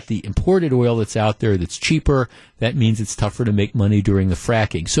 if you've got the imported oil that's out there that's cheaper, that means it's tougher to make money during the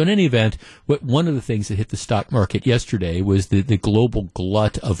fracking. So in any event, one of the things that hit the stock market yesterday was the global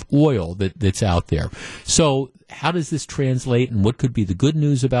glut of oil that's out there. So how does this translate, and what could be the good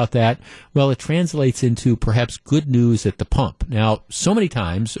news about that? Well, it translates into perhaps good news at the pump. Now, so many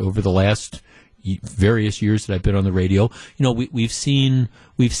times over the last various years that I've been on the radio, we've seen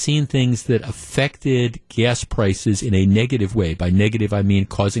things that affected gas prices in a negative way. By negative, I mean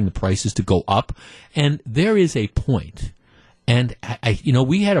causing the prices to go up. And there is a point. And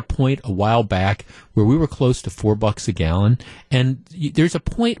we had a point a while back where we were close to $4 a gallon. And there's a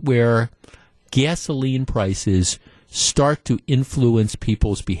point where gasoline prices start to influence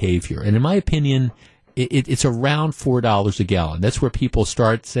people's behavior. And in my opinion, it's around $4 a gallon. That's where people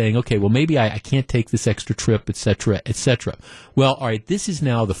start saying, okay, well, maybe I can't take this extra trip, et cetera, et cetera. Well, all right, this is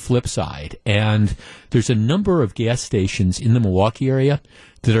now the flip side. And there's a number of gas stations in the Milwaukee area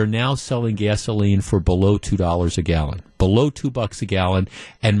that are now selling gasoline for below $2 a gallon, below $2 a gallon.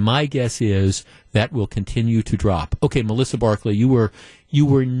 And my guess is that will continue to drop. Okay, Melissa Barkley, you were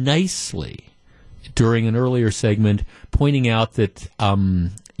nicely during an earlier segment pointing out that,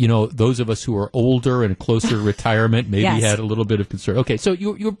 those of us who are older and closer to retirement maybe yes. had a little bit of concern. Okay, so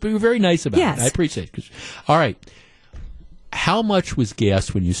you were very nice about yes. it. I appreciate it. All right. How much was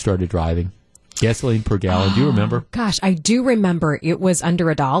gas when you started driving? Gasoline per gallon. Do you remember? Gosh, I do remember. It was under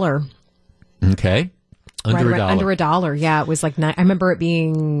 $1. Okay. Under $1. Under $1. Yeah, it was like, I remember it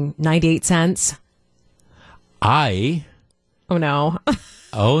being 98 cents. Oh, no.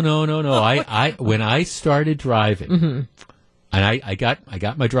 Oh, no. I when I started driving, And I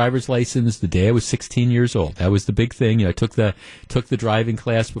got my driver's license the day I was 16 years old. That was the big thing. I took the driving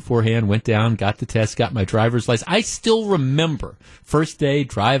class beforehand, went down, got the test, got my driver's license. I still remember first day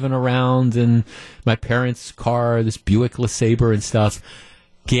driving around in my parents' car, this Buick LeSabre and stuff.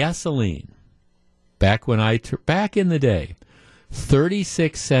 Gasoline, back in the day,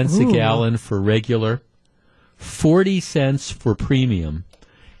 36 cents a gallon for regular, 40 cents for premium,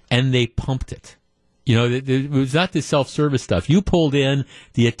 and they pumped it. It was not this self-service stuff. You pulled in,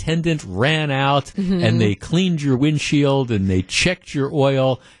 the attendant ran out, and they cleaned your windshield, and they checked your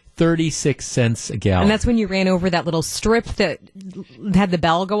oil. 36 cents a gallon. And that's when you ran over that little strip that had the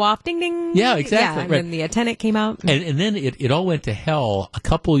bell go off, ding, ding. Yeah, exactly. Yeah, and right. then the attendant came out. And then it all went to hell a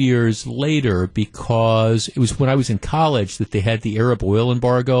couple years later because it was when I was in college that they had the Arab oil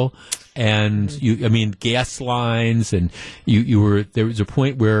embargo. And gas lines, and there was a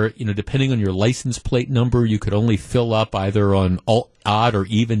point where, depending on your license plate number, you could only fill up either on odd or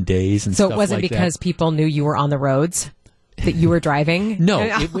even days and stuff like that. So it wasn't because people knew you were on the roads that you were driving? No,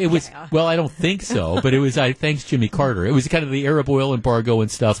 it was, well, I don't think so, but it was, thanks Jimmy Carter. It was kind of the Arab oil embargo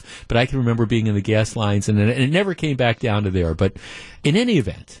and stuff, but I can remember being in the gas lines, and it never came back down to there. But in any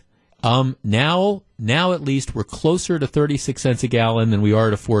event, now at least we're closer to 36 cents a gallon than we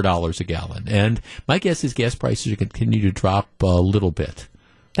are to $4 a gallon. And my guess is gas prices are going to continue to drop a little bit.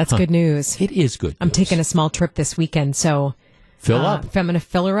 That's good news. It is good news. I'm taking a small trip this weekend, so fill up. If I'm going to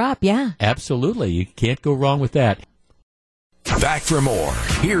fill her up, yeah. Absolutely. You can't go wrong with that. Back for more.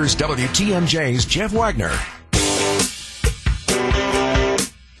 Here's WTMJ's Jeff Wagner.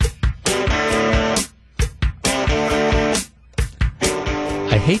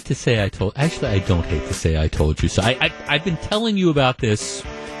 I hate to say I don't hate to say I told you so. I've been telling you about this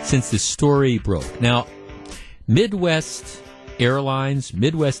since this story broke. Now, Midwest Airlines,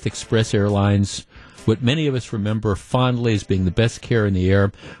 Midwest Express Airlines, what many of us remember fondly as being the best care in the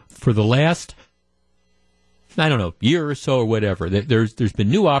air, for the last, year or so or whatever, there's been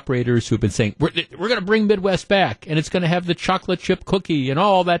new operators who have been saying, we're going to bring Midwest back, and it's going to have the chocolate chip cookie and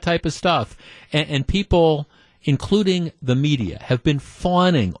all that type of stuff. And people, including the media, have been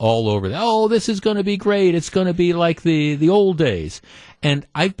fawning all over that. Oh, this is going to be great. It's going to be like the old days. And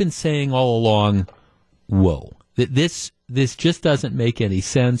I've been saying all along, whoa, that this just doesn't make any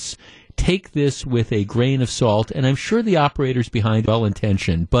sense. Take this with a grain of salt, and I'm sure the operators behind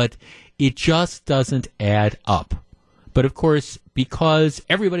well-intentioned, but it just doesn't add up. But of course, because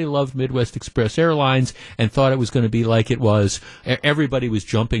everybody loved Midwest Express Airlines and thought it was going to be like it was, everybody was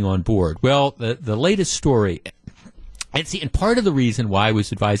jumping on board. Well, the latest story, and part of the reason why I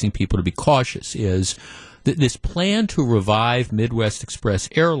was advising people to be cautious is that this plan to revive Midwest Express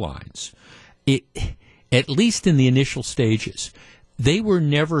Airlines, at least in the initial stages, they were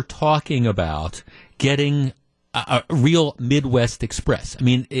never talking about getting a real Midwest Express. I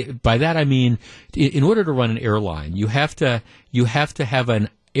mean, by that I mean, in order to run an airline, you have to have an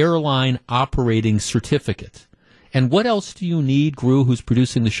airline operating certificate. And what else do you need, Gru, who's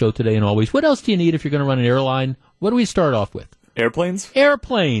producing the show today and always? What else do you need if you're going to run an airline? What do we start off with? Airplanes?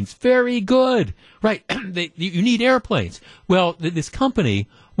 Airplanes. Very good. Right. You need airplanes. Well, this company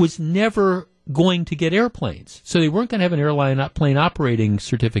was never going to get airplanes. So they weren't going to have an plane operating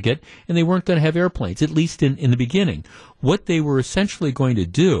certificate, and they weren't going to have airplanes, at least in the beginning. What they were essentially going to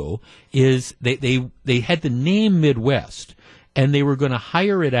do is they had the name Midwest, and they were going to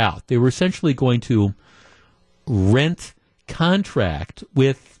hire it out. They were essentially going to contract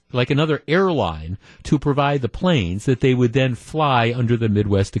with like another airline to provide the planes that they would then fly under the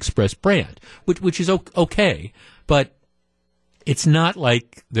Midwest Express brand, which is okay, but it's not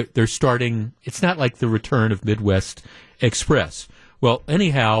like they're starting. It's not like the return of Midwest Express. Well,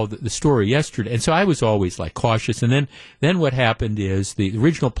 anyhow, the story yesterday, and so I was always like cautious. And then what happened is the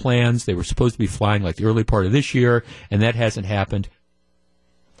original plans, they were supposed to be flying like the early part of this year, and that hasn't happened.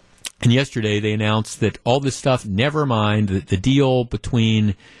 And yesterday they announced that all this stuff, never mind, the deal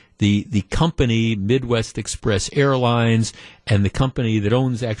between the company Midwest Express Airlines and the company that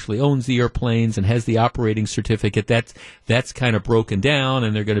actually owns the airplanes and has the operating certificate, that's kind of broken down,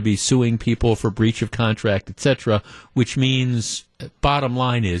 and they're going to be suing people for breach of contract, etc., which means bottom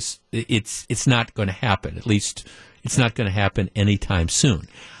line is it's not going to happen. At least it's not going to happen anytime soon.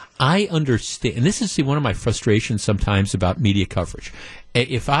 I understand, and this is one of my frustrations sometimes about media coverage.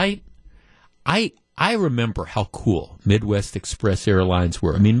 If I remember how cool Midwest Express Airlines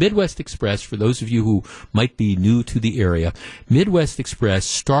were. I mean, Midwest Express, for those of you who might be new to the area, Midwest Express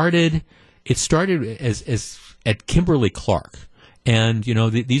started as at Kimberly-Clark. And,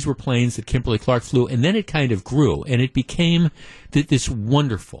 these were planes that Kimberly-Clark flew, and then it kind of grew, and it became this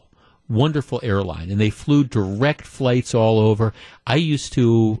wonderful wonderful airline, and they flew direct flights all over. I used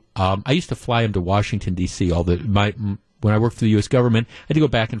to fly them to Washington D.C. When I worked for the U.S. government, I had to go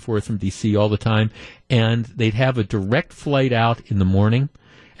back and forth from D.C. all the time, and they'd have a direct flight out in the morning,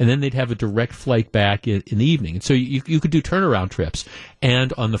 and then they'd have a direct flight back in the evening. And so you could do turnaround trips.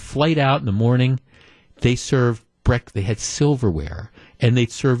 And on the flight out in the morning, they served breakfast. They had silverware, and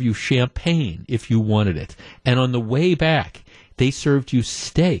they'd serve you champagne if you wanted it. And on the way back, they served you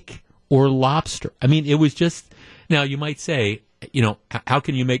steak or lobster. I mean, it was just, now you might say, how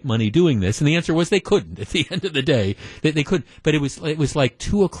can you make money doing this? And the answer was they couldn't. At the end of the day, they couldn't. But it was like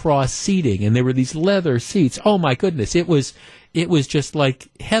 2 across seating, and there were these leather seats. Oh my goodness, it was just like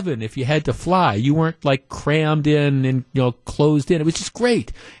heaven if you had to fly. You weren't like crammed in and closed in. It was just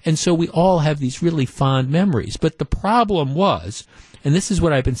great. And so we all have these really fond memories. But the problem was, and this is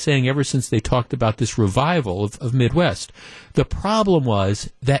what I've been saying ever since they talked about this revival of Midwest, the problem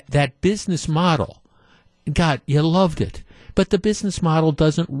was that business model. God, you loved it. But the business model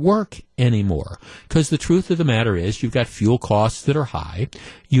doesn't work anymore, because the truth of the matter is you've got fuel costs that are high.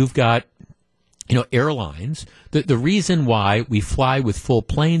 You've got, airlines. The reason why we fly with full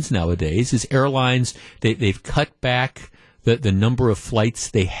planes nowadays is airlines, they've cut back the number of flights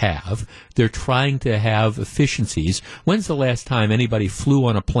they have. They're trying to have efficiencies. When's the last time anybody flew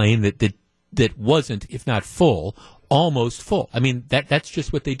on a plane that wasn't, if not full, almost full? I mean, that's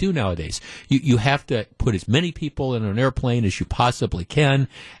just what they do nowadays. You have to put as many people in an airplane as you possibly can.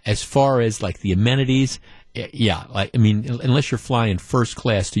 As far as like the amenities, unless you're flying first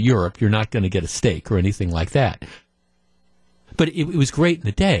class to Europe, you're not going to get a steak or anything like that. But it was great in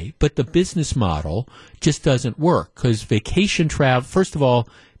the day, but the business model just doesn't work, because vacation travel, first of all,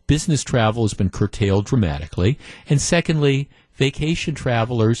 business travel has been curtailed dramatically. And secondly, vacation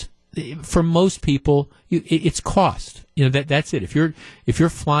travelers, for most people, it's cost. That's it. If you're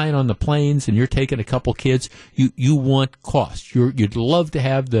flying on the planes and you're taking a couple kids, you want cost. You'd love to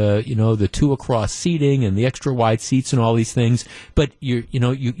have the 2 across seating and the extra wide seats and all these things, but you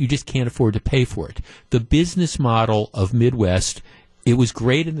just can't afford to pay for it. The business model of Midwest, it was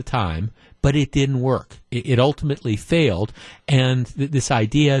great in the time, but it didn't work. It ultimately failed. And this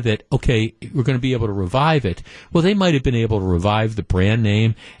idea that, okay, we're going to be able to revive it. Well, they might have been able to revive the brand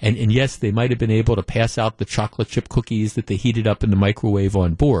name. And yes, they might have been able to pass out the chocolate chip cookies that they heated up in the microwave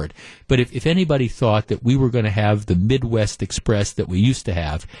on board. But if anybody thought that we were going to have the Midwest Express that we used to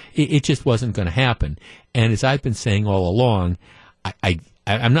have, it just wasn't going to happen. And as I've been saying all along,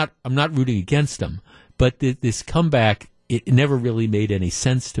 I'm not rooting against them, but this comeback, it never really made any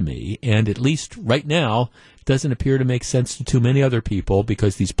sense to me, and at least right now, it doesn't appear to make sense to too many other people,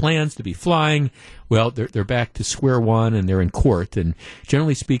 because these plans to be flying, well, they're back to square one, and they're in court. And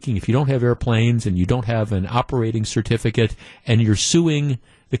generally speaking, if you don't have airplanes and you don't have an operating certificate and you're suing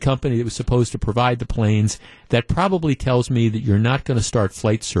the company that was supposed to provide the planes, that probably tells me that you're not going to start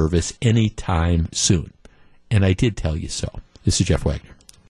flight service anytime soon. And I did tell you so. This is Jeff Wagner.